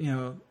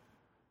to,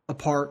 a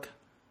park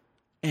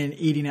and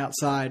eating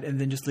outside and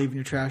then just leaving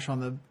your trash on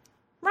the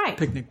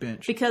picnic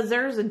bench. Because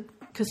there's a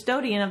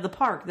custodian of the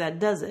park that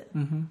does it.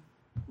 Mm-hmm.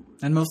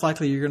 And most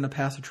likely you're going to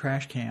pass a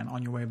trash can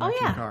on your way back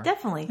to your car.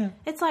 Definitely. Yeah.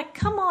 It's like,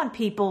 come on,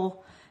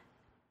 people.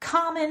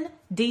 Common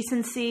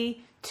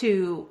decency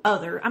to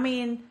other. I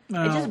mean,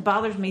 it just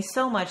bothers me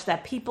so much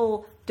that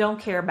people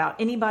don't care about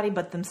anybody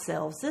but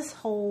themselves. This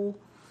whole...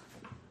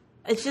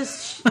 It's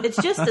just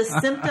a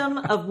symptom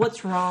of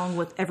what's wrong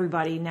with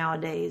everybody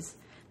nowadays.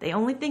 They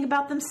only think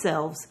about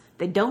themselves.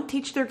 They don't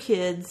teach their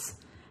kids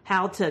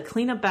how to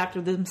clean up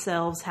after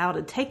themselves, how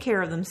to take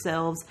care of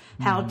themselves,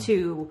 how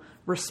to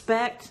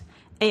respect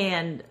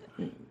and,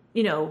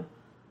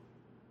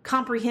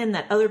 comprehend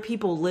that other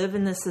people live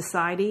in this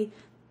society.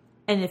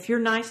 And if you're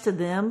nice to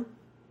them,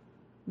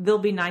 they'll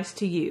be nice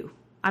to you.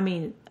 I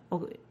mean,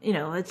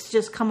 it's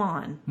just, come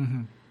on.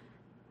 Mm-hmm.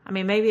 I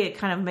mean, maybe it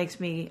kind of makes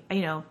me,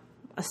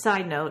 a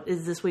side note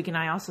is this weekend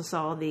I also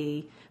saw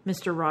the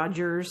Mr.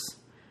 Rogers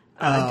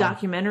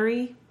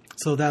documentary.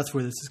 So that's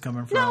where this is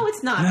coming from. No,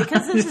 it's not,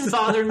 because this is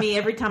bothering me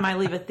every time I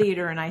leave a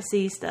theater and I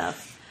see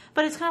stuff.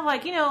 But it's kind of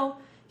like,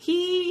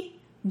 he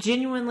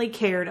genuinely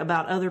cared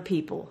about other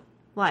people.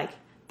 Like,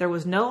 there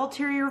was no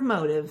ulterior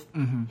motive.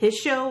 Mm-hmm. His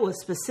show was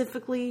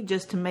specifically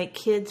just to make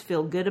kids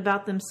feel good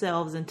about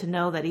themselves and to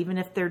know that even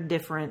if they're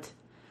different,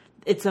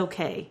 it's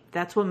okay.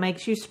 That's what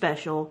makes you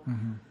special.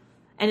 Mm-hmm.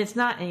 And it's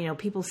not,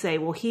 people say,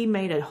 well, he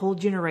made a whole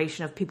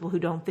generation of people who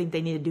don't think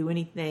they need to do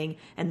anything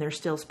and they're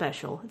still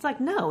special. It's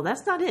like, no,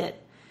 that's not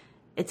it.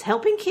 It's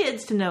helping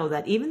kids to know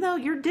that even though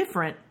you're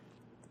different,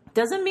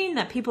 doesn't mean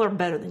that people are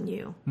better than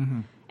you.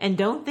 Mm-hmm. And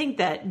don't think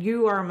that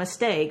you are a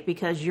mistake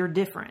because you're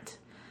different.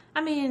 I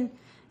mean,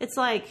 it's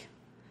like,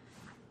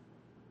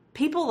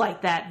 people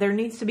like that, there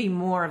needs to be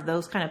more of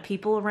those kind of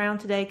people around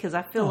today, because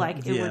I feel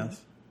like it would,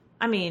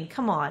 I mean,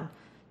 come on.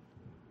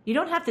 You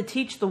don't have to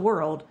teach the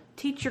world.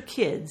 Teach your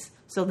kids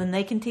so then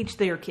they can teach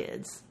their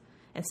kids.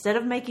 Instead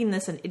of making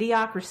this an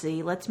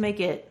idiocracy, let's make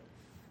it,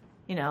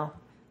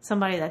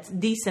 somebody that's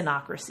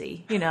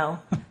decentocracy.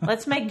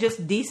 Let's make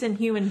just decent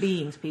human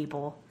beings,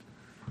 people.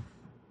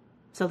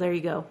 So there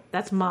you go.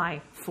 That's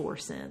my 4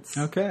 cents.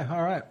 Okay.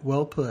 All right.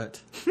 Well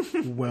put.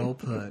 Well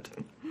put.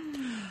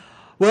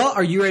 Well,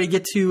 are you ready to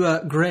get to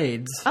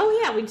grades?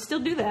 Oh yeah, we'd still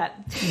do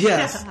that.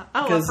 Yes.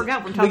 Oh, I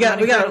forgot we're talking about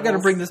Incredibles. We got to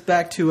bring this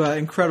back to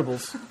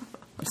Incredibles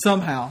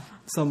somehow,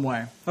 some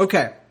way.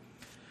 Okay.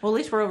 Well, at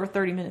least we're over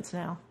 30 minutes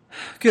now.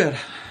 Good.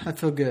 I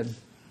feel good.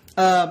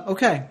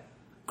 Okay.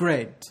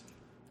 Grades.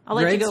 I'll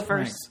let you go first.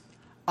 Ranks.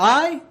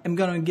 I am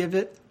going to give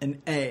it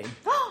an A.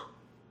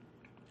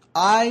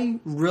 I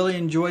really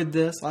enjoyed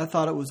this. I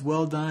thought it was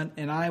well done,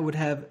 and I would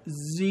have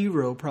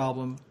zero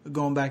problem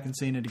going back and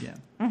seeing it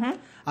again. Mm-hmm.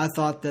 I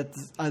thought that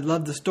I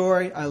loved the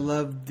story. I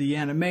loved the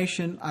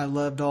animation. I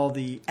loved all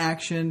the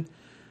action.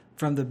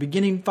 From the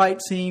beginning fight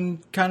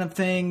scene kind of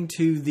thing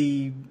to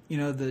the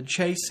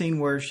chase scene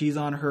where she's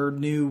on her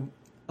new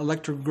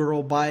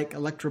Electro bike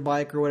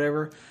or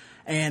whatever,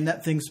 and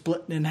that thing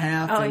split in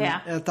half. Oh, and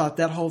yeah. I thought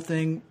that whole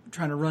thing,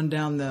 trying to run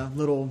down the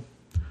little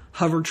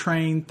hover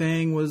train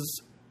thing,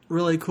 was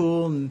really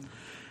cool. And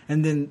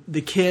then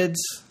the kids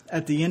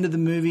at the end of the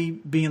movie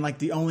being like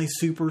the only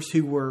supers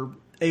who were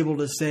able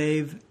to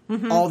save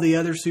all the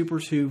other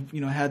supers who,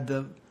 had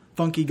the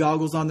funky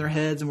goggles on their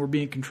heads and were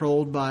being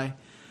controlled by...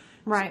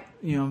 Right.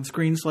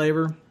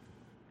 Screenslaver.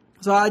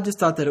 So I just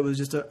thought that it was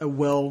just a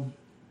well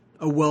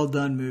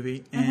done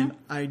movie, and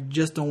I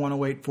just don't want to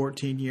wait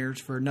 14 years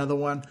for another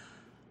one.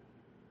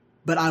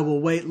 But I will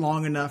wait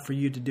long enough for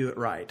you to do it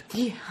right.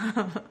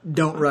 Yeah.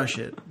 Don't rush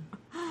it.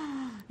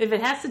 If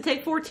it has to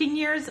take 14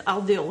 years,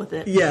 I'll deal with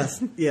it.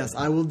 Yes,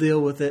 I will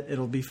deal with it.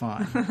 It'll be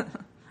fine.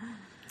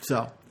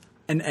 So,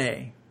 an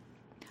A.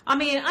 I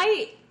mean,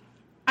 I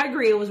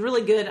agree. It was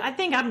really good. I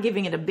think I'm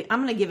giving it a B. I'm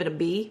going to give it a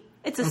B.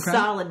 It's a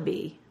solid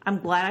B. I'm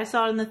glad I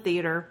saw it in the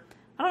theater.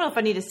 I don't know if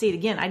I need to see it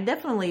again. I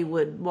definitely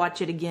would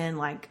watch it again,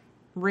 like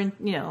rent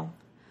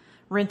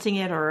renting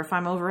it, or if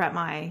I'm over at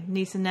my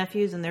niece and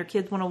nephews and their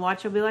kids want to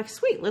watch it, I'll be like,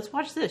 sweet, let's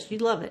watch this.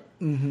 You'd love it.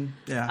 Mm-hmm.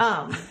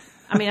 Yeah.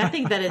 I mean, I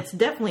think that it's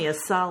definitely a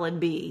solid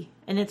B,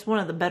 and it's one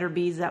of the better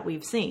Bs that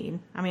we've seen.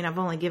 I mean, I've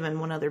only given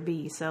one other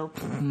B, so.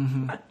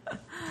 Mm-hmm.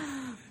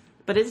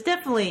 But it's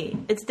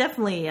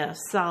definitely a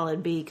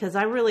solid B, because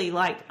I really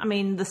liked, I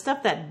mean, the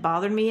stuff that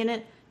bothered me in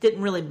it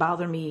didn't really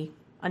bother me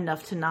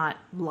enough to not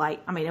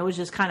like. I mean, it was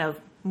just kind of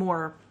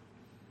more,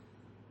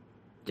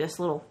 just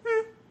little,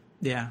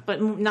 yeah.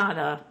 But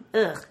not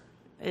ugh.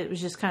 It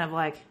was just kind of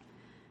like,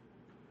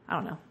 I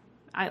don't know.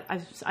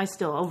 I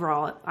still,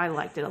 overall, I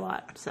liked it a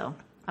lot, so.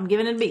 I'm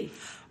giving it a B.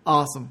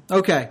 Awesome.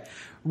 Okay.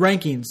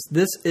 Rankings.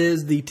 This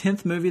is the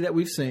 10th movie that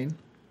we've seen.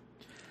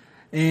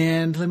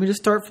 And let me just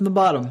start from the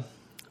bottom.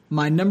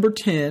 My number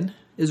 10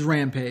 is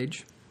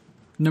Rampage.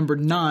 Number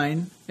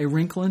 9, A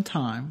Wrinkle in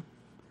Time.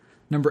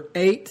 Number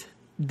 8,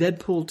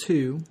 Deadpool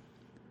 2.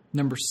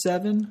 Number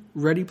 7,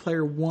 Ready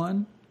Player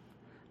One.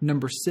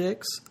 Number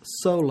 6,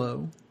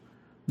 Solo.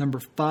 Number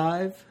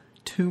 5,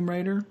 Tomb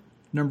Raider.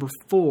 Number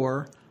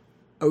 4,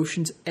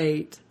 Ocean's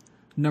 8.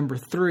 Number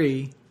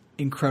 3,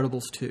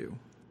 Incredibles 2.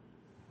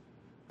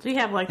 So you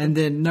have like... And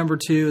then number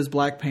 2 is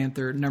Black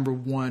Panther. Number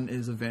 1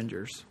 is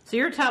Avengers. So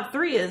your top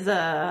 3 is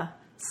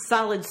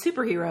solid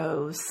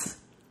superheroes.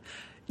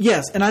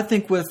 Yes, and I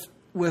think with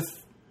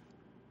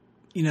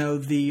you know,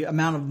 the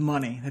amount of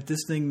money that this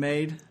thing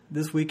made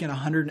this weekend,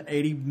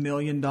 $180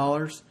 million,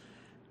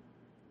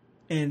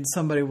 and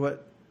somebody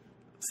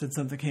said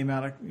something came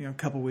out a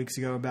couple weeks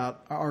ago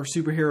about our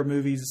superhero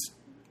movies,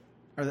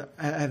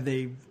 have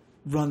they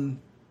run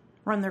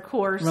their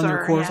course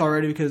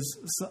already, because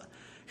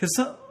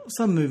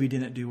some movie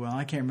didn't do well.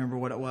 I can't remember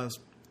what it was.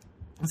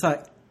 It's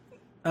like,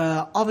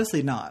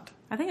 obviously not.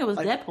 I think it was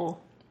Deadpool.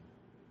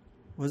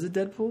 Was it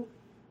Deadpool?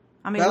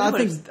 I mean,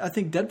 I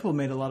think Deadpool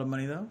made a lot of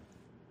money though.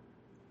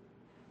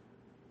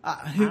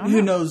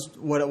 Who knows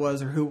what it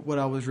was or what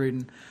I was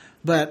reading,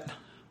 but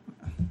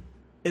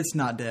it's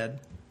not dead.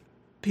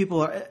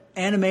 People are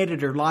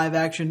animated or live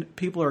action.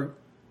 People are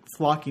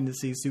flocking to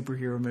see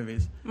superhero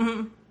movies.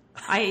 Mm-hmm.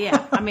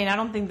 I mean, I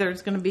don't think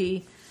there's going to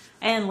be,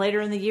 and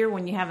later in the year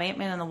when you have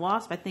Ant-Man and the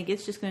Wasp, I think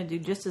it's just going to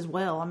do just as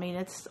well. I mean,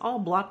 it's all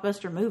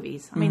blockbuster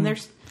movies. I mean,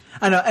 there's...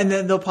 I know, and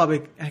then they'll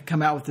probably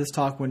come out with this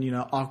talk when,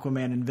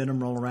 Aquaman and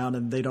Venom roll around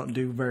and they don't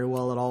do very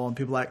well at all, and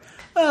people are like,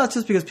 oh, it's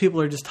just because people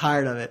are just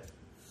tired of it.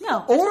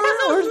 No, or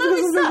it's because the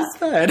movies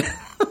suck.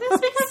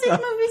 It's because these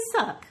movies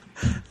suck.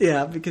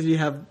 Yeah, because you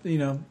have,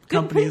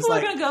 companies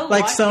like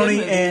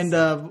Sony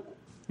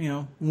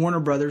and, Warner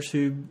Brothers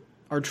who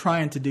are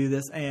trying to do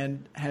this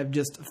and have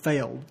just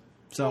failed.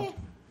 So,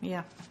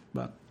 yeah.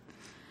 But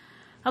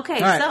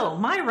okay, right. So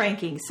my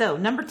ranking. So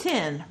number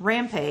 10,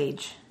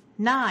 Rampage.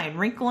 9,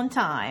 Wrinkle in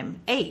Time.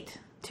 8,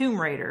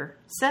 Tomb Raider.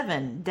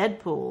 7,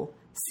 Deadpool.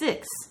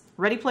 6,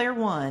 Ready Player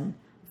One.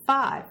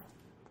 5,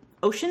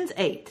 Ocean's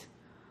 8.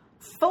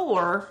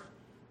 4,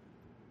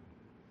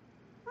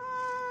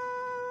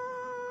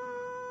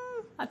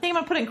 I think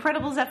I'm going to put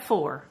Incredibles at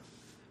 4.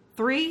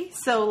 3,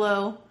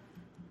 Solo.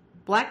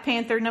 Black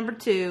Panther, number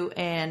 2,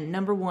 and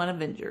number 1,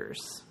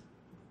 Avengers.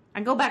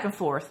 I go back and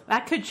forth.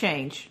 That could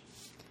change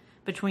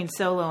between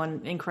Solo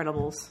and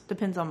Incredibles.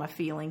 Depends on my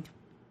feeling.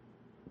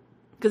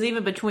 Because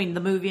even between the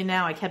movie and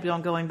now, I kept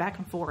on going back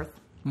and forth.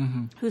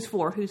 Mm-hmm. Who's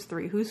 4? Who's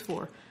 3? Who's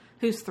 4?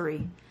 Who's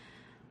 3?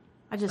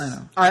 I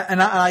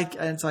know.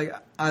 It's like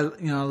I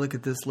look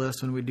at this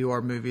list when we do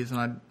our movies,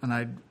 and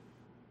I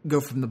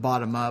go from the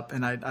bottom up,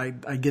 and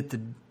I get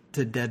to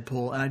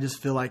Deadpool, and I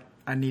just feel like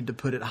I need to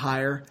put it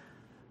higher.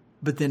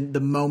 But then the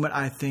moment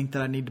I think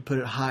that I need to put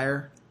it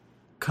higher,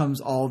 comes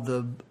all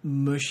the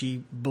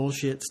mushy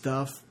bullshit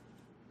stuff.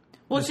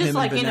 Well, it's just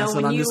like, when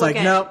I'm you just look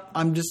like, nope,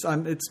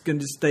 it's going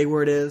to stay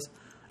where it is.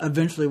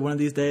 Eventually, one of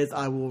these days,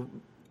 I will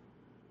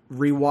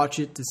rewatch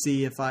it to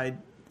see if I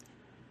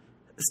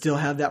still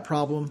have that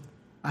problem.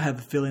 I have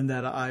a feeling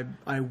that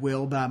I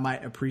will, but I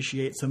might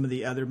appreciate some of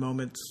the other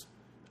moments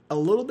a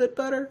little bit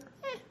better.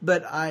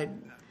 But I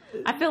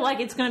feel like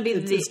it's going to be...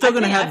 It's still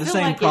going to have the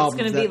same problems.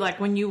 It's going to be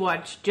like when you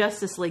watch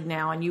Justice League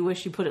now and you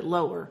wish you put it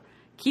lower.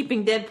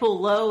 Keeping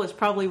Deadpool low is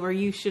probably where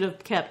you should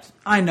have kept...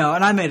 I know,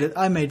 and I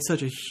made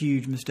such a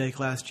huge mistake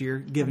last year,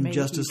 giving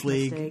Justice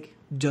League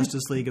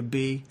a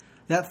B.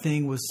 That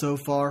thing was so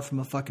far from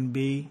a fucking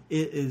B.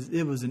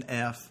 It was an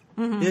F.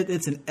 Mm-hmm.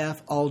 It's an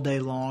F all day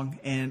long,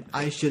 and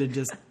I should have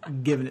just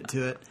given it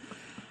to it.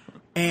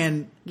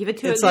 And give it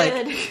to it's it like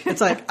good.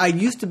 It's like I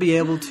used to be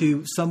able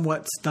to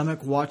somewhat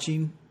stomach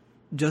watching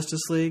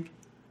Justice League,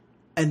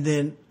 and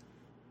then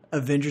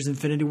Avengers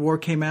Infinity War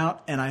came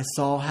out, and I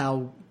saw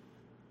how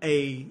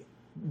a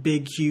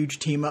big, huge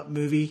team-up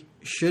movie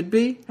should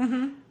be,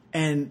 mm-hmm.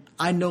 and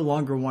I no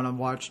longer want to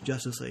watch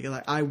Justice League.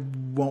 Like, I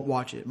won't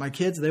watch it. My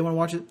kids, they want to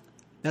watch it.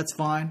 That's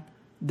fine.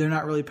 They're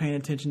not really paying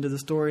attention to the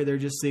story. They're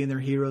just seeing their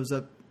heroes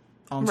up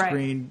on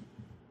screen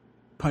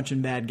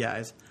punching bad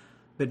guys.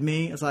 But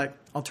me, it's like,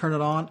 I'll turn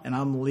it on, and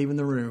I'm leaving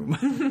the room.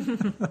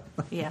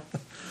 Yeah.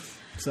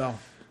 So.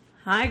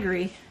 I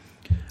agree.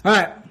 All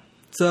right.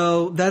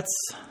 So that's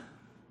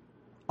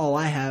all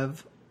I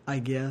have, I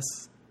guess.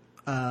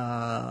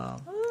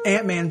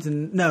 Ant-Man's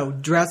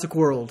Jurassic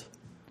World.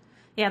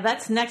 Yeah,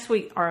 that's next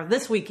week or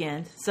this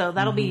weekend. So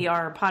that'll be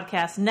our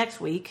podcast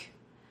next week.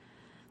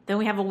 Then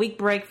we have a week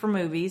break for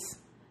movies.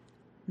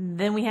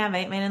 Then we have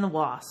Ant-Man and the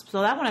Wasp.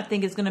 So that one I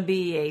think is going to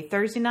be a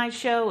Thursday night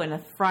show and a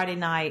Friday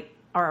night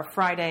or a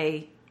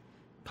Friday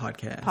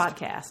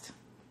podcast.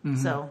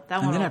 So that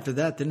one. And then after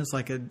that, then it's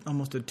like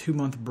almost a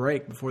 2-month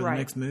break before the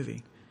next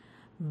movie.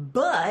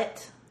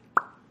 But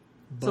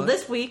so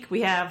this week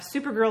we have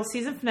Supergirl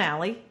season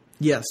finale.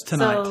 Yes,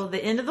 tonight. So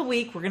the end of the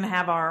week we're going to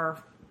have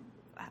our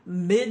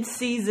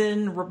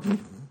mid-season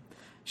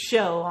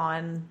show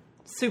on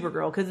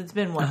Supergirl because it's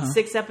been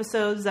 6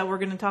 episodes that we're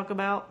going to talk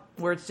about,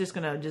 where it's just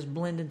going to just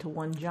blend into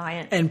one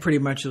giant. And pretty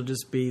much it'll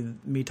just be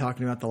me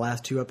talking about the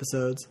last 2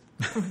 episodes.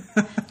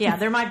 Yeah,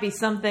 there might be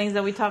some things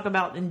that we talk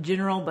about in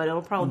general, but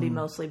it'll probably be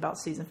mostly about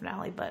season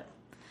finale. But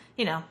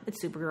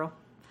it's Supergirl.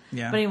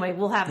 Yeah. But anyway,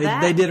 we'll have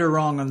that. They did her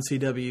wrong on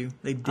CW.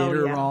 They did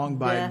her wrong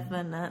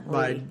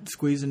by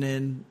squeezing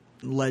in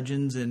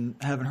Legends and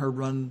having her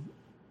run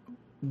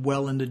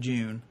well into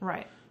June.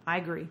 Right. I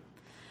agree.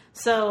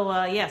 So,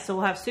 so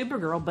we'll have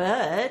Supergirl,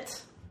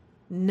 but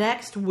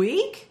next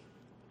week,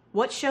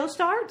 what show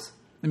starts?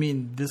 I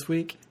mean, this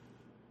week?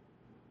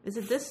 Is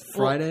it this?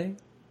 Friday?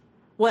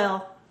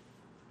 Well,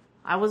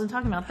 I wasn't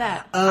talking about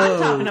that. I'm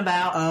talking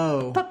about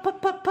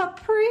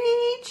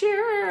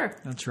Preacher.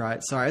 That's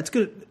right. Sorry. It's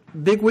good.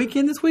 Big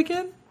weekend this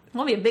weekend?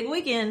 It'll be a big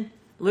weekend.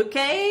 Luke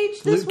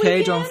Cage this Luke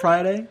Cage weekend. on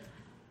Friday.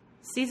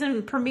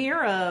 Season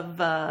premiere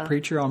of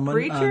Preacher on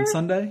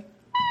Sunday.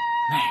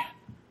 Man.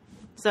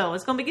 So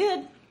it's going to be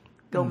good.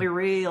 Going to be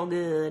real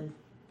good.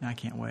 I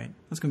can't wait.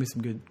 That's going to be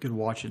some good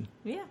watching.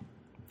 Yeah.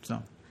 So,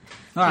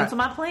 all Cancel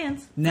my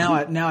plans. Now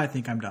I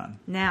think I'm done.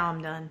 Now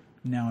I'm done.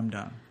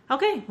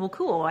 Okay, well,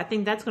 cool. I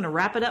think that's going to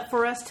wrap it up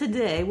for us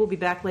today. We'll be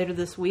back later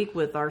this week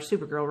with our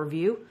Supergirl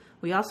review.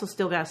 We also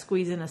still got to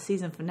squeeze in a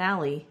season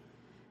finale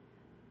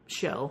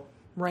show,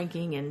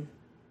 ranking and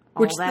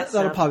all that stuff.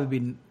 That'll probably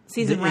be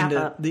season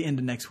wrap-up. The end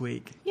of next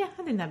week. Yeah,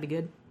 I think that'd be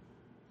good.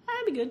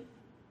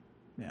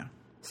 Yeah.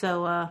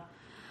 So,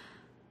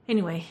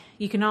 anyway,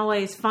 you can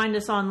always find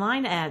us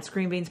online at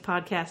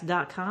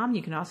ScreenBeansPodcast.com.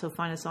 You can also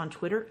find us on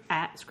Twitter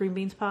at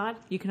ScreenBeansPod.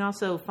 You can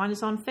also find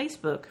us on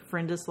Facebook.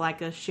 Friend us,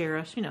 like us, share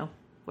us,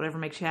 whatever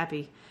makes you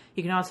happy.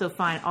 You can also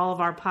find all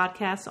of our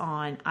podcasts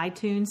on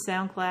iTunes,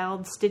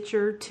 SoundCloud,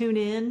 Stitcher,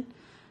 TuneIn,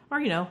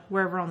 or,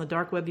 wherever on the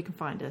dark web you can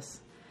find us.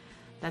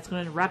 That's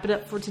going to wrap it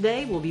up for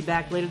today. We'll be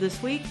back later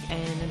this week.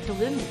 And until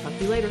then, we'll talk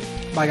to you later.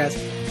 Bye,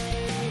 guys.